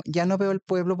pueblo, ya no veo el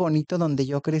pueblo bonito donde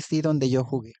yo crecí, donde yo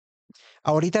jugué.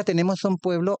 Ahorita tenemos un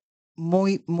pueblo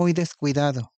muy, muy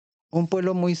descuidado, un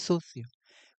pueblo muy sucio.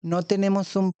 No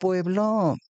tenemos un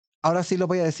pueblo, ahora sí lo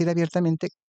voy a decir abiertamente,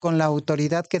 con la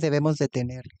autoridad que debemos de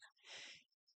tener.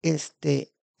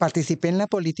 Participé en la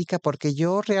política porque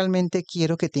yo realmente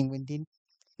quiero que Tingüindín,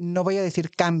 no voy a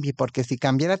decir cambie, porque si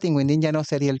cambiara Tingüindín ya no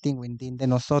sería el Tingüindín de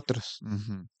nosotros,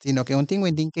 sino que un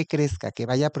Tingüindín que crezca, que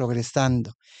vaya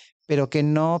progresando, pero que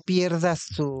no pierda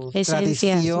sus Esencia, su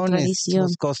tradiciones, tradición.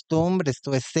 sus costumbres,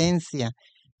 su esencia,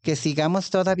 que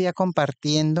sigamos todavía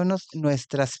compartiéndonos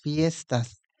nuestras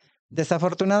fiestas.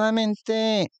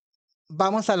 Desafortunadamente,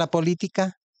 vamos a la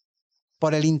política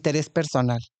por el interés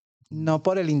personal, no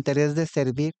por el interés de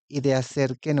servir y de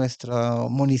hacer que nuestro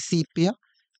municipio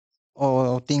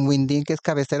o Tingüindín, que es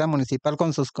cabecera municipal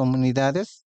con sus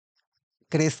comunidades,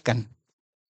 crezcan.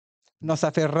 Nos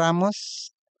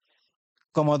aferramos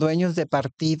como dueños de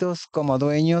partidos, como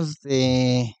dueños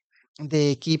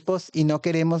de equipos y no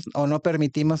queremos o no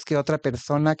permitimos que otra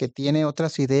persona que tiene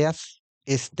otras ideas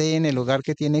esté en el lugar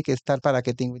que tiene que estar para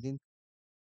que Tingüindín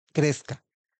crezca,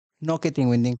 no que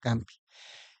Tingüindín cambie.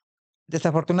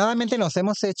 Desafortunadamente nos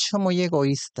hemos hecho muy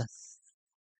egoístas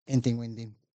en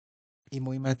Tingüindín y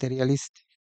muy materialistas.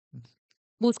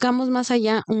 Buscamos más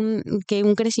allá que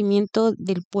un crecimiento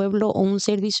del pueblo o un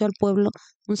servicio al pueblo,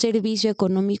 un servicio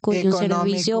económico y un servicio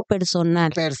Económico,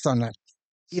 personal. personal.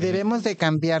 Y Sí. debemos de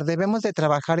cambiar, debemos de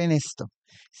trabajar en esto.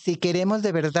 Si queremos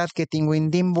de verdad que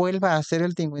Tingüindín vuelva a ser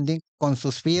el Tingüindín con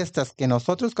sus fiestas que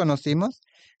nosotros conocimos,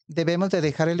 debemos de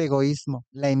dejar el egoísmo,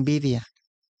 la envidia,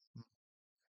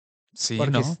 Sí,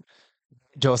 porque ¿no?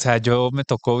 Yo me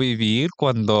tocó vivir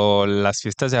cuando las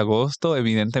fiestas de agosto,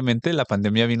 evidentemente la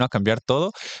pandemia vino a cambiar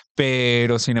todo,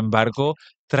 pero sin embargo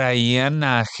traían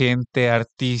a gente,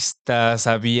 artistas,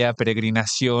 había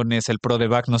peregrinaciones, el Pro de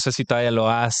Bac, no sé si todavía lo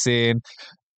hacen,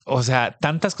 o sea,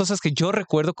 tantas cosas que yo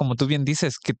recuerdo, como tú bien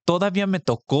dices, que todavía me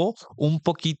tocó un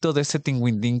poquito de ese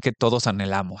Tingüindín que todos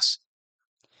anhelamos.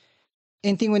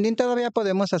 en Tingüindín todavía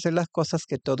podemos hacer las cosas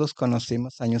que todos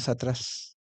conocimos años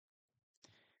atrás.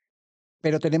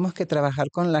 Pero tenemos que trabajar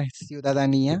con la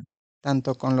ciudadanía,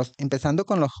 tanto empezando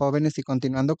con los jóvenes y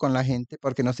continuando con la gente,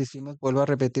 porque nos hicimos, vuelvo a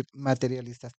repetir,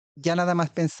 materialistas. Ya nada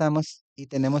más pensamos y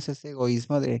tenemos ese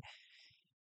egoísmo de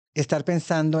estar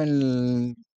pensando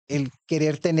en el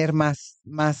querer tener más,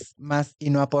 más, más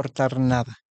y no aportar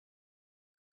nada.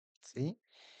 ¿Sí?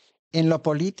 En lo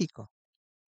político,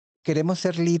 queremos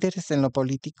ser líderes en lo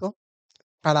político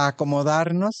para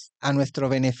acomodarnos a nuestro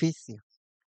beneficio.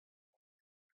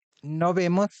 No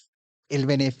vemos el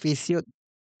beneficio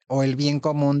o el bien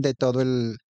común de todo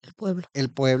El pueblo.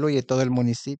 el pueblo y de todo el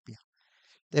municipio.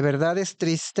 De verdad es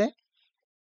triste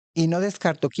y no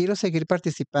descarto, quiero seguir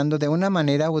participando de una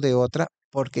manera u de otra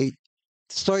porque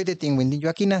soy de Tingüindín.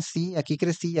 Yo aquí nací, aquí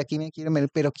crecí, aquí me quiero ver,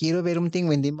 pero quiero ver un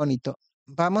Tingüindín bonito.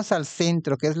 Vamos al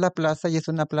centro, que es la plaza, y es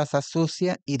una plaza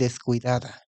sucia y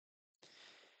descuidada.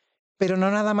 Pero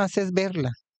no nada más es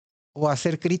verla o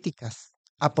hacer críticas.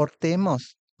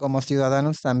 Aportemos como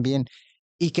ciudadanos también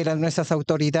y que nuestras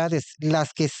autoridades,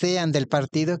 las que sean del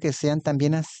partido que sean,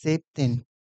 también acepten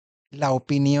la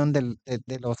opinión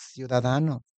de los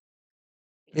ciudadanos.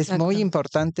 Es muy Exacto.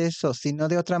 importante eso, si no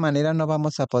de otra manera no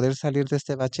vamos a poder salir de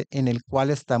este bache en el cual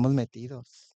estamos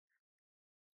metidos.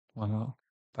 Wow,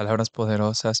 palabras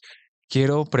poderosas.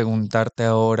 Quiero preguntarte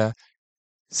ahora,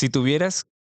 si tuvieras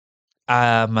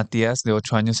a Matías de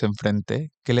 8 años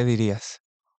enfrente, ¿qué le dirías?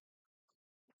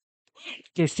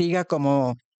 Que siga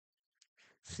como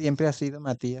siempre ha sido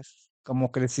Matías,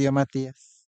 como creció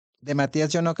Matías. De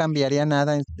Matías yo no cambiaría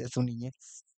nada de su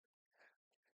niñez.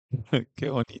 Qué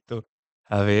bonito.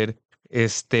 A ver,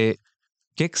 ¿qué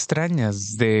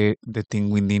extrañas de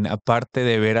Tingüindín, aparte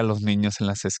de ver a los niños en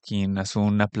las esquinas,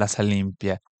 una plaza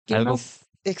limpia, ¿Qué algo? más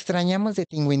extrañamos de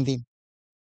Tingüindín?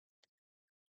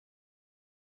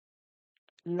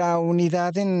 La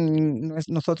unidad en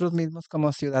nosotros mismos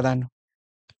como ciudadanos.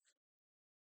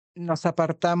 Nos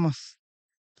apartamos,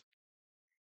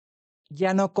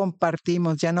 ya no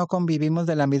compartimos, ya no convivimos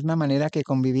de la misma manera que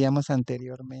convivíamos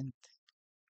anteriormente.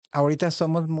 Ahorita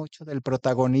somos mucho del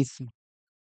protagonismo,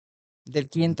 del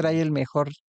quién trae el mejor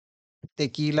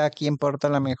tequila, quién porta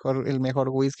el mejor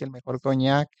whisky, el mejor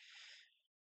coñac.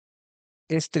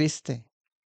 Es triste.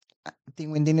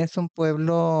 Tingüindín es un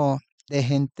pueblo de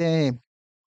gente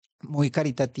muy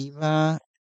caritativa,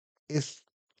 es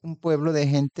un pueblo de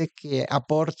gente que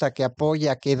aporta, que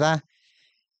apoya, que da,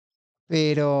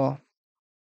 pero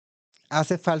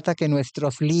hace falta que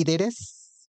nuestros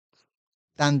líderes,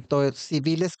 tanto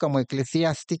civiles como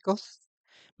eclesiásticos,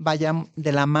 vayan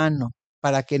de la mano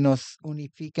para que nos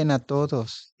unifiquen a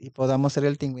todos y podamos ser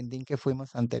el Tingüindín que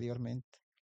fuimos anteriormente.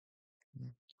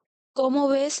 ¿Cómo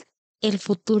ves el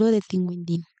futuro de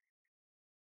Tingüindín?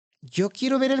 Yo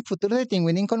quiero ver el futuro de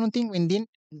Tingüindín con un Tingüindín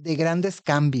de grandes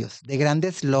cambios, de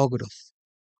grandes logros,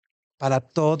 para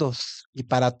todos y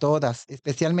para todas,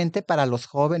 especialmente para los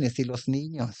jóvenes y los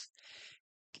niños.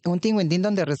 Un Tingüindín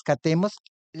donde rescatemos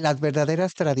las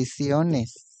verdaderas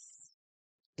tradiciones.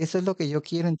 Eso es lo que yo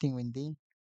quiero en Tingüindín.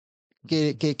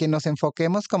 Que nos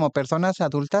enfoquemos como personas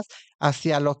adultas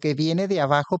hacia lo que viene de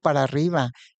abajo para arriba,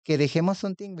 que dejemos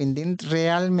un Tingüindín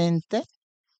realmente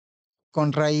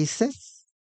con raíces,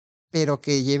 pero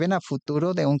que lleven a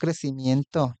futuro de un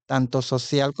crecimiento tanto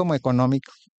social como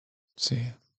económico. Sí.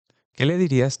 ¿Qué le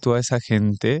dirías tú a esa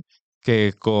gente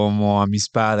que, como a mis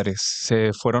padres,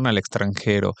 se fueron al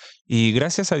extranjero y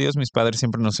gracias a Dios mis padres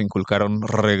siempre nos inculcaron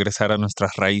regresar a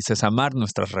nuestras raíces, amar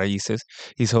nuestras raíces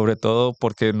y sobre todo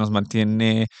porque nos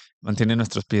mantiene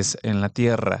nuestros pies en la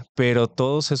tierra, pero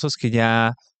todos esos que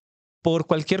ya por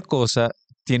cualquier cosa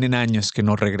tienen años que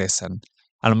no regresan,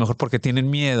 a lo mejor porque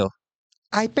tienen miedo.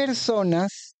 Hay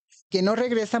personas que no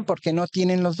regresan porque no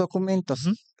tienen los documentos,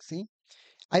 Ujú. ¿sí?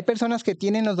 Hay personas que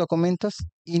tienen los documentos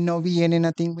y no vienen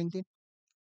a Tingüindín.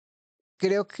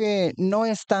 Creo que no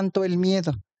es tanto el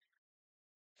miedo,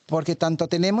 porque tanto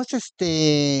tenemos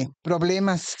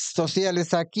problemas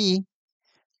sociales aquí,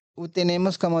 o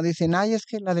tenemos como dicen, ay, es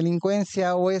que la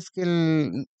delincuencia, o es que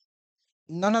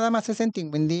no nada más es en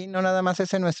Tingüindín, no nada más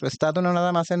es en nuestro estado, no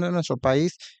nada más en nuestro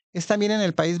país, es también en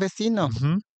el país vecino.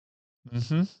 Ujú,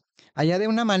 ujú. Allá de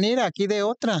una manera, aquí de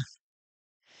otra.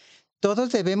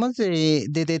 Todos debemos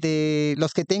de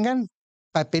los que tengan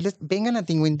papeles, vengan a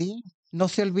Tingüindín. No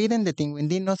se olviden de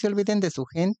Tingüindín, no se olviden de su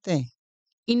gente.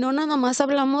 Y no nada más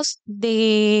hablamos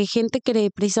de gente que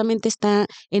precisamente está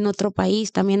en otro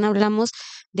país, también hablamos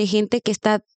de gente que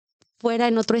está fuera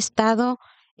en otro estado,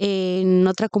 en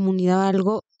otra comunidad o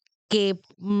algo, que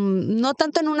no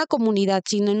tanto en una comunidad,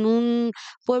 sino en un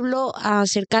pueblo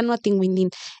cercano a Tingüindín,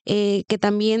 que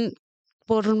también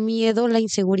por miedo, la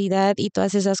inseguridad y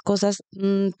todas esas cosas,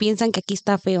 piensan que aquí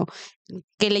está feo,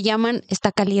 que le llaman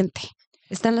está caliente,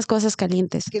 están las cosas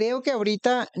calientes. Creo que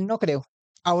ahorita, no creo.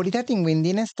 Ahorita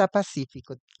Tingüindín está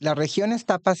pacífico. La región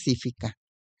está pacífica.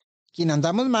 Quien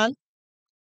andamos mal,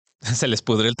 Se les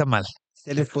pudre el tamal.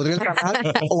 se les pudre el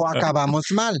tamal o acabamos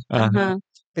mal. Ajá. Ajá.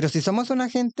 Pero si somos una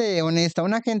gente honesta,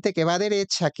 una gente que va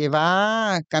derecha, que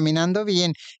va caminando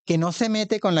bien, que no se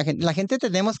mete con la gente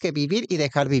tenemos que vivir y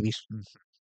dejar vivir.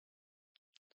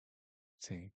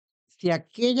 Sí. Si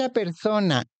aquella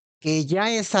persona que ya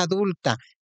es adulta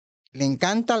le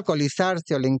encanta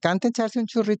alcoholizarse o le encanta echarse un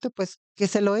churrito, pues que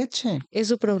se lo eche. Es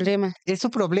su problema. Es su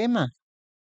problema.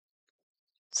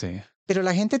 Sí. Pero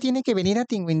la gente tiene que venir a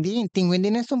Tingüindín.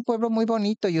 Tingüindín es un pueblo muy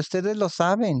bonito y ustedes lo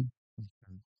saben.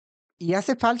 Y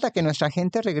hace falta que nuestra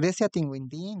gente regrese a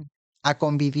Tingüindín, a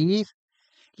convivir.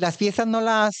 Las fiestas no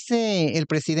las hace el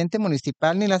presidente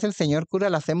municipal ni las hace el señor cura,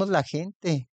 las hacemos la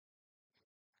gente.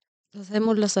 Lo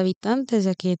hacemos los habitantes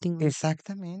de aquí de Tingüindín.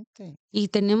 Exactamente. Y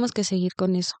tenemos que seguir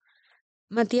con eso.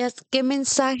 Matías, ¿qué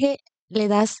mensaje le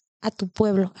das a tu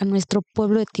pueblo, a nuestro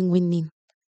pueblo de Tingüindín?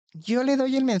 Yo le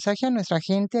doy el mensaje a nuestra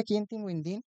gente aquí en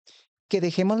Tingüindín que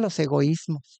dejemos los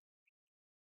egoísmos,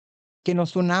 que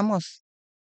nos unamos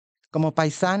como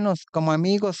paisanos, como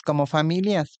amigos, como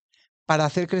familias, para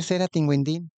hacer crecer a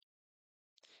Tingüindín.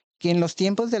 Que en los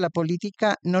tiempos de la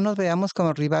política no nos veamos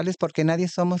como rivales porque nadie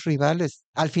somos rivales.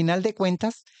 Al final de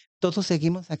cuentas, todos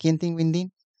seguimos aquí en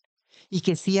Tingüindín. Y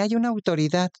que si hay una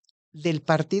autoridad del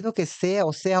partido que sea,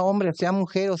 o sea hombre, o sea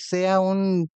mujer, o sea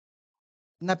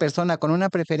una persona con una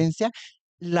preferencia,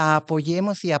 la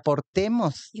apoyemos y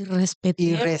aportemos Y y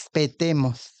respetar.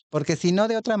 respetemos. Porque si no,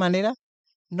 de otra manera,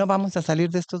 no vamos a salir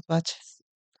de estos baches.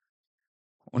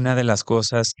 Una de las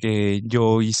cosas que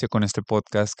yo hice con este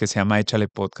podcast, que se llama Échale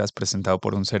Podcast, presentado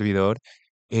por un servidor,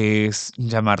 es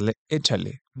llamarle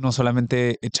Échale. No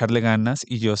solamente echarle ganas,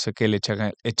 y yo sé que el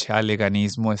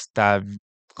echaleganismo está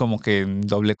como que en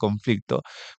doble conflicto,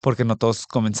 porque no todos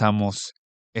comenzamos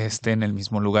en el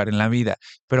mismo lugar en la vida,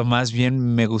 pero más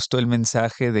bien me gustó el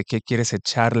mensaje de qué quieres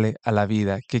echarle a la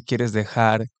vida, qué quieres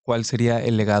dejar, cuál sería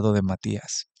el legado de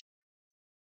Matías.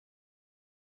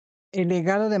 El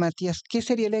legado de Matías. ¿Qué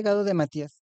sería el legado de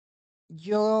Matías?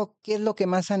 Yo, ¿qué es lo que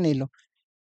más anhelo?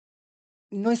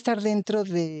 No estar dentro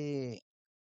de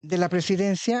la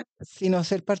presidencia, sino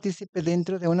ser partícipe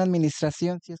dentro de una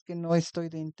administración, si es que no estoy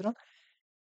dentro,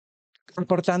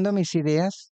 aportando mis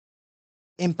ideas,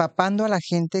 empapando a la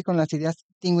gente con las ideas.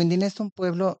 Tingüindín es un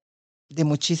pueblo de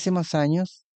muchísimos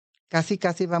años. Casi,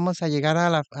 casi vamos a llegar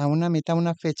a una meta, a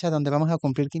una fecha donde vamos a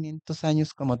cumplir 500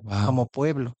 años Wow. como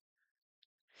pueblo.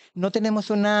 No tenemos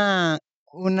una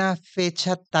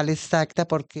fecha tal exacta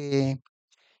porque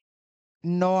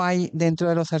no hay dentro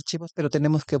de los archivos, pero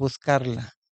tenemos que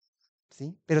buscarla,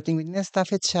 ¿sí? Pero Tingüindín está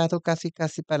fechado casi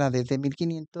para desde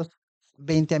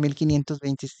 1520 a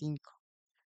 1525,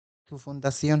 su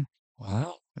fundación.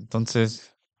 Wow.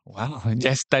 Entonces, wow, ya Ya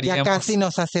casi estaríamos.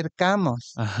 nos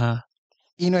acercamos. Ajá.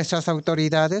 Y nuestras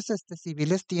autoridades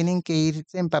civiles tienen que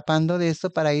irse empapando de eso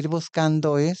para ir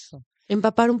buscando eso.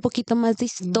 Empapar un poquito más de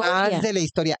Más historia. de la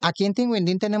historia. Aquí en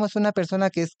Tingüindín tenemos una persona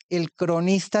que es el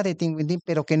cronista de Tingüindín,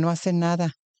 pero que no hace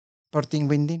nada por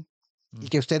Tingüindín. Y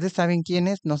que ustedes saben quién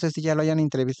es, no sé si ya lo hayan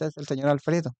entrevistado, es el señor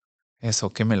Alfredo.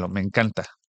 Eso, me encanta.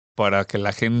 Para que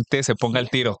la gente se ponga al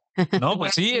tiro. No,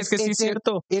 pues sí, es que sí es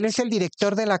cierto. Él es el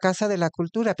director de la Casa de la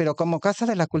Cultura, pero como Casa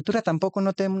de la Cultura tampoco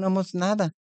no tenemos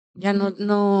nada. Ya no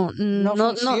No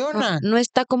funciona. no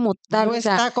está como tal. No O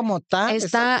sea, está como tal,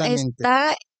 exactamente.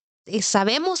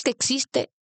 sabemos que existe,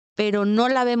 pero no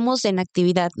la vemos en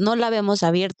actividad, no la vemos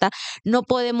abierta. No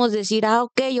podemos decir,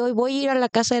 ok, hoy voy a ir a la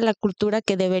Casa de la Cultura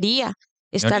que debería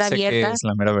Yo estar ni sé qué abierta, es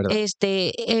la mera verdad.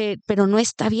 pero no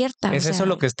está abierta. ¿Es o eso sea,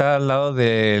 lo que está al lado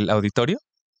del auditorio?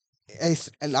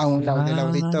 Es a un lado del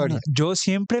auditorio. Yo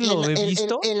siempre lo he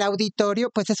visto. El auditorio,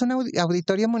 pues es un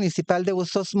auditorio municipal de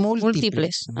usos múltiples,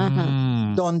 múltiples.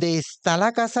 Ajá. donde está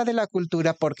la Casa de la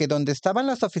Cultura, porque donde estaban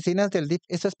las oficinas del DIF,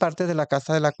 eso es parte de la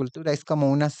Casa de la Cultura, es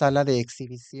como una sala de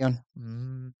exhibición.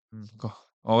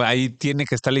 O ahí tiene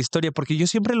que estar la historia, porque yo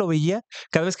siempre lo veía,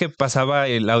 cada vez que pasaba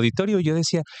el auditorio, yo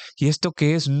decía, ¿y esto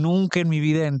qué es? Nunca en mi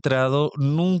vida he entrado,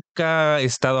 nunca ha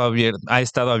estado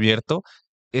abierto.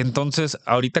 Entonces,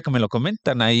 ahorita que me lo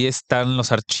comentan, ahí están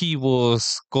los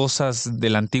archivos, cosas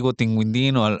del antiguo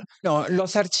Tingüindín No,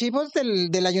 los archivos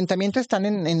del ayuntamiento están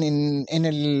en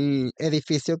el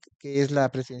edificio que es la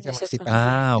presidencia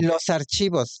municipal. ok. Los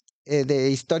archivos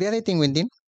de historia de Tingüindín,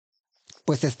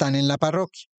 pues están en la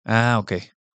parroquia, Ok.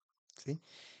 ¿sí?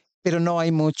 Pero no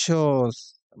hay Mucha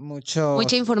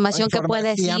información que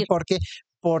puede decir.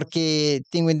 Porque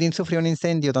Tingüindín sufrió un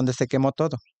incendio donde se quemó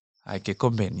todo, Ay, qué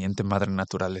conveniente, madre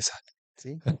naturaleza.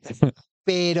 ¿sí?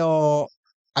 Pero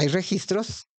hay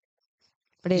registros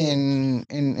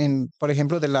por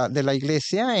ejemplo, de la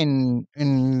iglesia en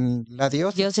la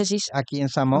diócesis, aquí en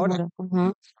Zamora.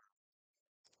 Ajá.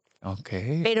 Ok.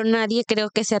 Pero nadie creo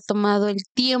que se ha tomado el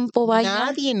tiempo, vaya.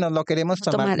 Nadie nos lo queremos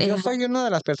a tomar. tomar, Yo soy una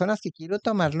de las personas que quiero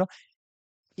tomarlo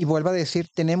y vuelvo a decir,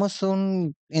 tenemos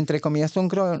entre comillas, un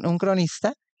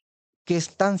cronista que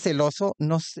es tan celoso,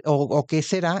 no sé, o qué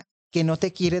será, que no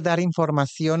te quiere dar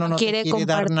información o No no te quiere quiere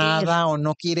dar compartir. nada o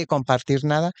no quiere compartir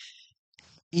nada.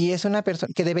 Y es una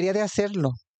persona que debería de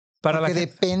hacerlo. Para la Porque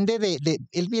gente. depende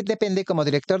él depende como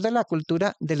director de la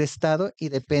cultura del estado y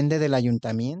depende del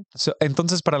ayuntamiento.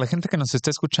 Entonces, para la gente que nos está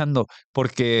escuchando,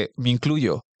 porque me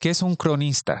incluyo, ¿qué es un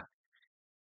cronista?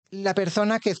 La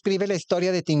persona que escribe la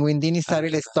historia de Tingüindín y sabe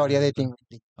la historia de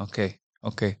Tingüindín.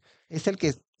 Ok. Es el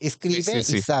que escribe y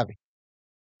Sí. sabe.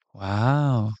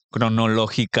 Wow.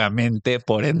 Cronológicamente,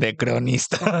 por ende,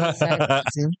 cronista. Exacto.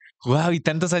 ¿Sí? Wow, y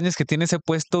tantos años que tiene ese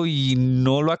puesto y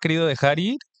no lo ha querido dejar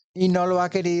ir. Y no lo ha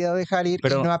querido dejar ir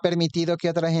Pero y no ha permitido que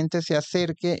otra gente se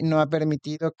acerque, no ha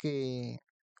permitido que...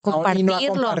 Y no ha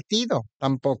Compartirlo. compartido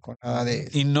tampoco nada de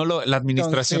eso. y no la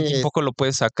administración Entonces, tampoco lo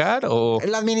puede sacar o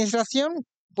la administración,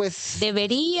 pues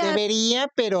Debería.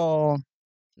 pero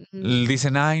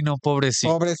dicen, ay, no,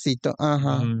 pobrecito. pobrecito,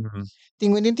 ajá. Mm,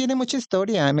 Tingüindín tiene mucha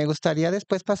historia. Me gustaría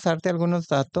después pasarte algunos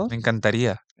datos, me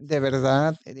encantaría. de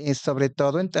verdad, sobre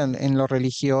todo en lo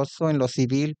religioso, en lo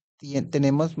civil.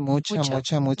 Tenemos mucha Mucho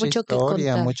que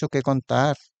historia, contar. mucho que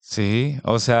contar. Sí,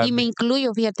 o sea, Y me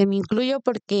incluyo, fíjate, me incluyo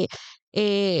porque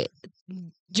eh,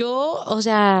 yo, o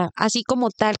sea, así como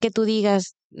tal que tú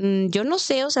digas, yo no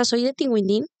sé, o sea, soy de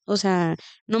Tingüindín, o sea,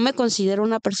 no me considero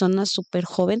una persona súper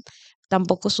joven,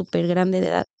 tampoco súper grande de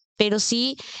edad, pero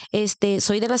sí,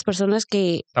 soy de las personas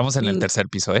que estamos en el mm, tercer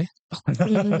piso, ¿eh?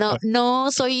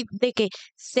 no soy de que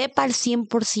sepa al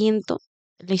 100%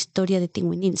 la historia de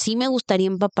Tingüindín. Sí me gustaría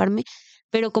empaparme,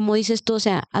 pero como dices tú, o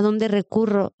sea, ¿a dónde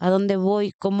recurro? ¿A dónde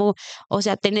voy? ¿Cómo? O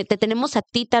sea, te tenemos a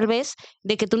ti tal vez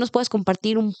de que tú nos puedas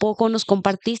compartir un poco, nos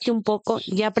compartiste un poco,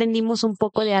 ya aprendimos un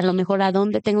poco de a lo mejor a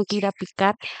dónde tengo que ir a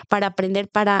picar para aprender,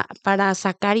 para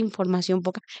sacar información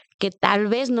poca, que tal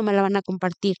vez no me la van a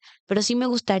compartir, pero sí me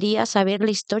gustaría saber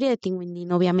la historia de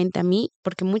Tingüindín, obviamente a mí,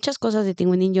 porque muchas cosas de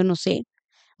Tingüindín yo no sé.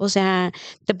 O sea,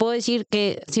 te puedo decir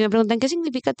que si me preguntan qué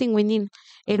significa Tingüindín,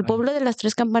 el pueblo de las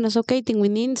tres campanas, ok,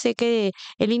 Tingüindín, sé que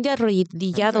el indio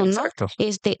arrodillado, ¿no? Exacto.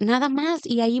 Nada más,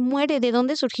 y ahí muere, ¿de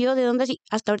dónde surgió? ¿De dónde así?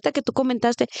 Hasta ahorita que tú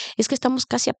comentaste, es que estamos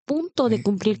casi a punto de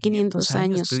cumplir 500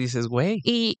 años. Tú dices, güey.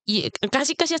 Y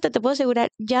casi hasta te puedo asegurar,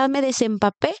 ya me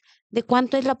desempapé de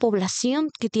cuánto es la población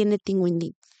que tiene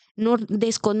Tingüindín. no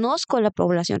desconozco la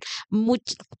población.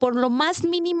 Por lo más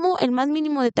mínimo, el más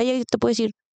mínimo detalle, yo te puedo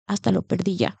decir, hasta lo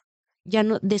perdí ya. Ya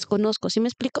no desconozco, ¿sí me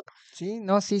explico? Sí,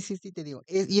 no, sí, te digo.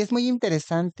 Y es muy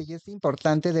interesante y es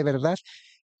importante de verdad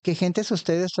que gentes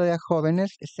ustedes todavía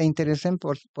jóvenes se interesen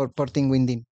por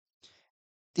Tingüindín.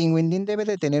 Tingüindín debe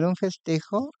de tener un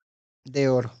festejo de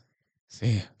oro,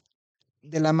 Sí.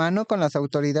 de la mano con las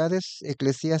autoridades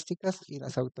eclesiásticas y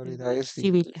las autoridades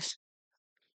Civiles.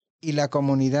 y la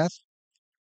comunidad.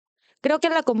 Creo que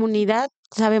la comunidad,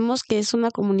 sabemos que es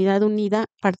una comunidad unida,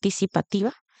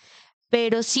 participativa,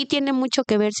 pero sí tiene mucho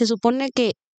que ver. Se supone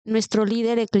que nuestro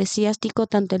líder eclesiástico,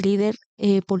 tanto el líder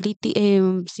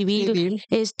civil, Civil.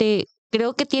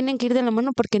 creo que tienen que ir de la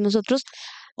mano porque nosotros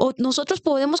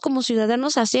podemos como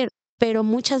ciudadanos hacer, pero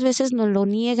muchas veces nos lo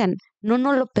niegan, no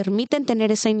nos lo permiten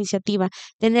tener esa iniciativa.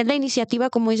 Tener la iniciativa,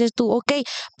 como dices tú, ok,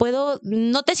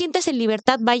 no te sientes en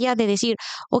libertad, vaya, de decir,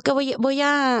 ok, voy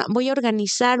a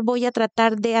organizar, voy a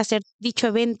tratar de hacer dicho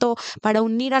evento para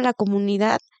unir a la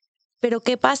comunidad. Pero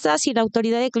 ¿qué pasa si la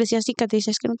autoridad eclesiástica te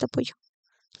dice, es que no te apoyo?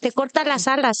 Te corta las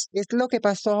alas. Es lo que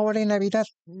pasó ahora en Navidad.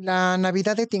 La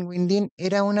Navidad de Tingüindín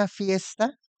era una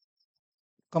fiesta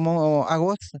como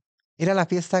agosto. Era la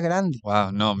fiesta grande.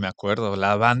 Wow, no, me acuerdo.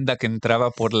 La banda que entraba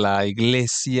por la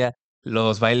iglesia,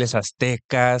 los bailes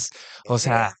aztecas, o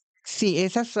sea, Sí,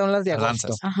 esas son las de las agosto,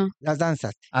 danzas. Ajá. las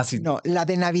danzas. Ah, sí. No, la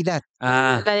de Navidad,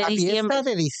 Ah, La de la diciembre. fiesta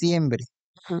de diciembre.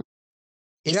 Ajá.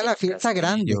 Era la fiesta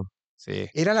grande, Castillo. Sí.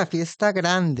 era la fiesta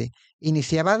grande.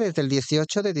 Iniciaba desde el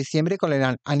 18 de diciembre con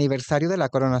el aniversario de la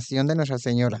coronación de Nuestra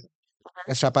Señora,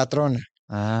 nuestra patrona.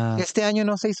 Ah, Este año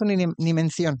no se hizo ni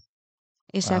mención,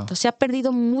 Exacto. wow. Se ha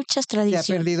perdido muchas se ha tradiciones.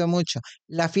 perdido mucho.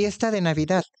 La fiesta de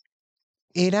Navidad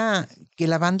era que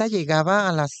la banda llegaba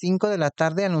a las 5 de la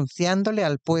tarde anunciándole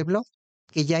al pueblo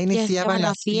que ya Ya estaba iniciaban la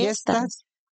las fiesta. fiestas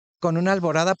con una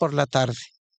alborada por la tarde.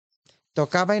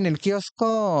 Tocaba en el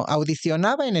kiosco,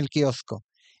 audicionaba en el kiosco.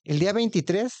 El día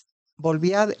 23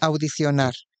 volvía a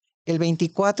audicionar. El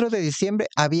 24 de diciembre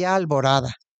había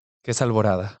alborada. ¿Qué es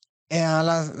alborada? A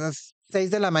las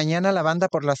 6 de la mañana la banda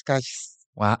por las calles,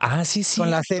 Guau, ah, sí es con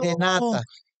la cierto. serenata.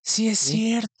 Sí es ¿Sí?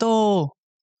 cierto.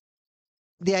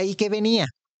 De ahí que venía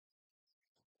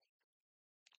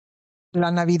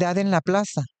la Navidad en la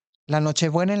plaza, la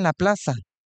Nochebuena en la plaza,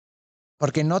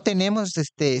 porque no tenemos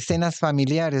cenas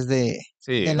familiares de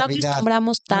Sí. No Navidad.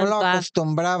 acostumbramos No lo tanto a...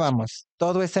 acostumbrábamos.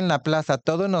 Todo es en la plaza,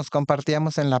 todo nos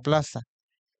compartíamos en la plaza.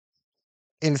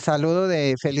 El saludo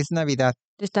de Feliz Navidad.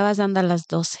 Te estabas dando a las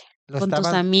 12 Lo con tus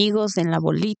estabas, amigos en la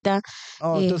bolita,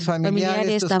 tus familiares,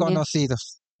 familiares tus también.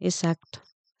 conocidos. Exacto.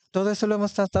 Todo eso lo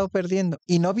hemos estado perdiendo.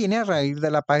 Y no viene a raíz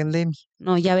de la pandemia,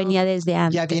 No, ya venía desde ya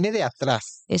antes. viene de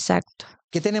atrás. Exacto.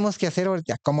 ¿Qué tenemos que hacer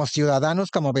ahorita? Como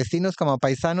ciudadanos, como vecinos, como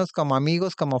paisanos, como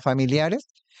amigos, como familiares,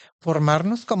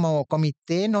 formarnos como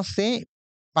comité, no sé,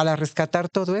 para rescatar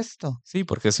todo esto. Sí,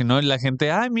 porque si no la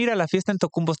gente, ay, mira, la fiesta en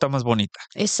Tocumbo está más bonita.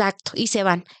 Exacto, y se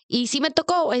van. Y sí me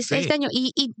tocó este Sí. año.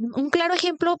 Y un claro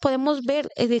ejemplo podemos ver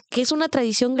de que es una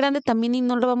tradición grande también y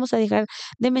no lo vamos a dejar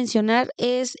de mencionar,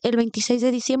 es el 26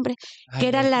 de diciembre, que Ay,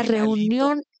 era el la finalito.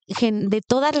 reunión de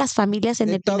todas las familias en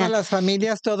De el todas final. las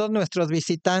familias, todos nuestros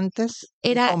visitantes,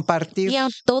 y Era, compartir había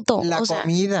todo, la o sea,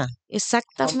 comida, compartir la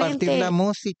exactamente.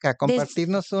 música,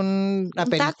 compartirnos un Un taco.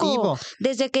 aperitivo.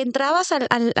 Desde que entrabas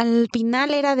al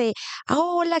final era de,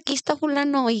 hola, aquí está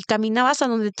fulano, y caminabas a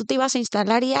donde tú te ibas a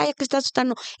instalar y, ay, aquí está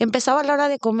Sutano. Empezaba la hora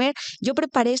de comer, yo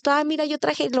preparé esto, mira, yo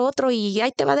traje lo otro y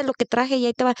ahí te va de lo que traje y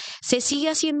ahí te va. Se sigue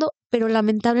haciendo, pero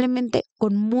lamentablemente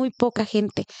con muy poca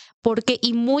gente,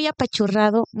 y muy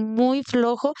apachurrado, muy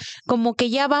flojo, como que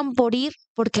ya van por ir,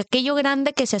 porque aquello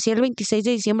grande que se hacía el 26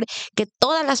 de diciembre, que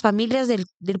todas las familias del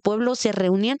pueblo se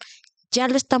reunían, ya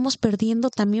lo estamos perdiendo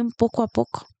también poco a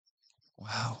poco.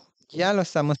 Wow. Ya lo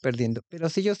estamos perdiendo. Pero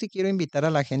sí, yo sí quiero invitar a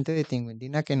la gente de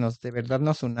Tingüindín a que de verdad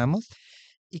nos unamos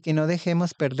y que no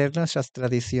dejemos perder nuestras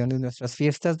tradiciones, nuestras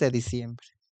fiestas de diciembre,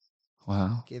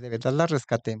 Wow. que de verdad las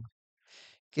rescatemos.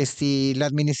 Que si la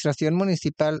administración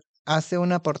municipal hace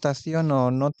una aportación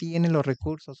o no tiene los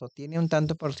recursos o tiene un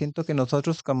tanto por ciento, que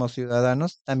nosotros como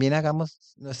ciudadanos también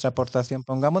hagamos nuestra aportación,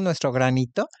 pongamos nuestro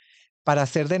granito para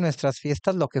hacer de nuestras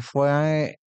fiestas lo que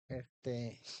fue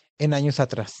en años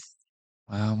atrás.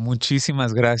 Wow.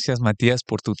 Muchísimas gracias, Matías,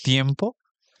 por tu tiempo.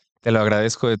 Te lo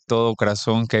agradezco de todo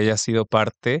corazón que hayas sido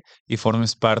parte y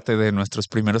formes parte de nuestros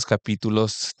primeros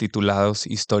capítulos titulados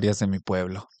Historias de mi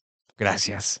pueblo.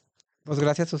 Gracias. Pues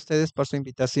gracias a ustedes por su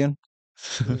invitación.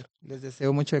 Les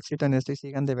deseo mucho éxito en esto y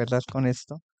sigan de verdad con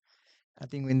esto. A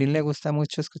Tingüindín le gusta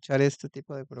mucho escuchar este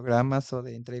tipo de programas o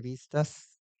de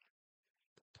entrevistas.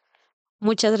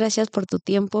 Muchas gracias por tu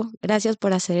tiempo, gracias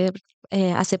por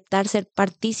aceptar ser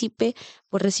partícipe,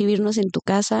 por recibirnos en tu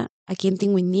casa aquí en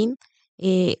Tingüindín,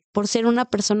 por ser una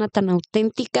persona tan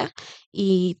auténtica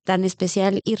y tan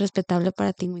especial y respetable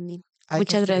para Tingüindín. Hay que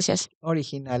Muchas ser gracias.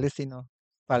 originales y no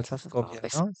falsas copias,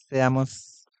 Pues, ¿no?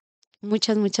 Seamos,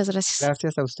 muchas gracias.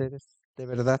 gracias a ustedes, de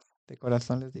verdad, de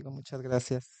corazón les digo muchas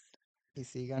gracias y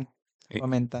sigan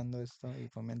fomentando esto y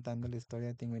fomentando la historia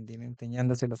de Tingüindín,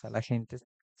 enseñándoselos a la gente,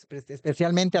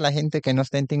 especialmente a la gente que no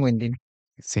está en Tingüindín.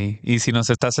 Sí, y si nos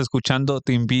estás escuchando,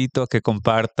 te invito a que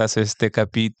compartas este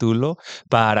capítulo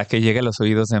para que llegue a los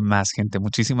oídos de más gente.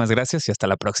 Muchísimas gracias y hasta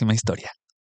la próxima historia.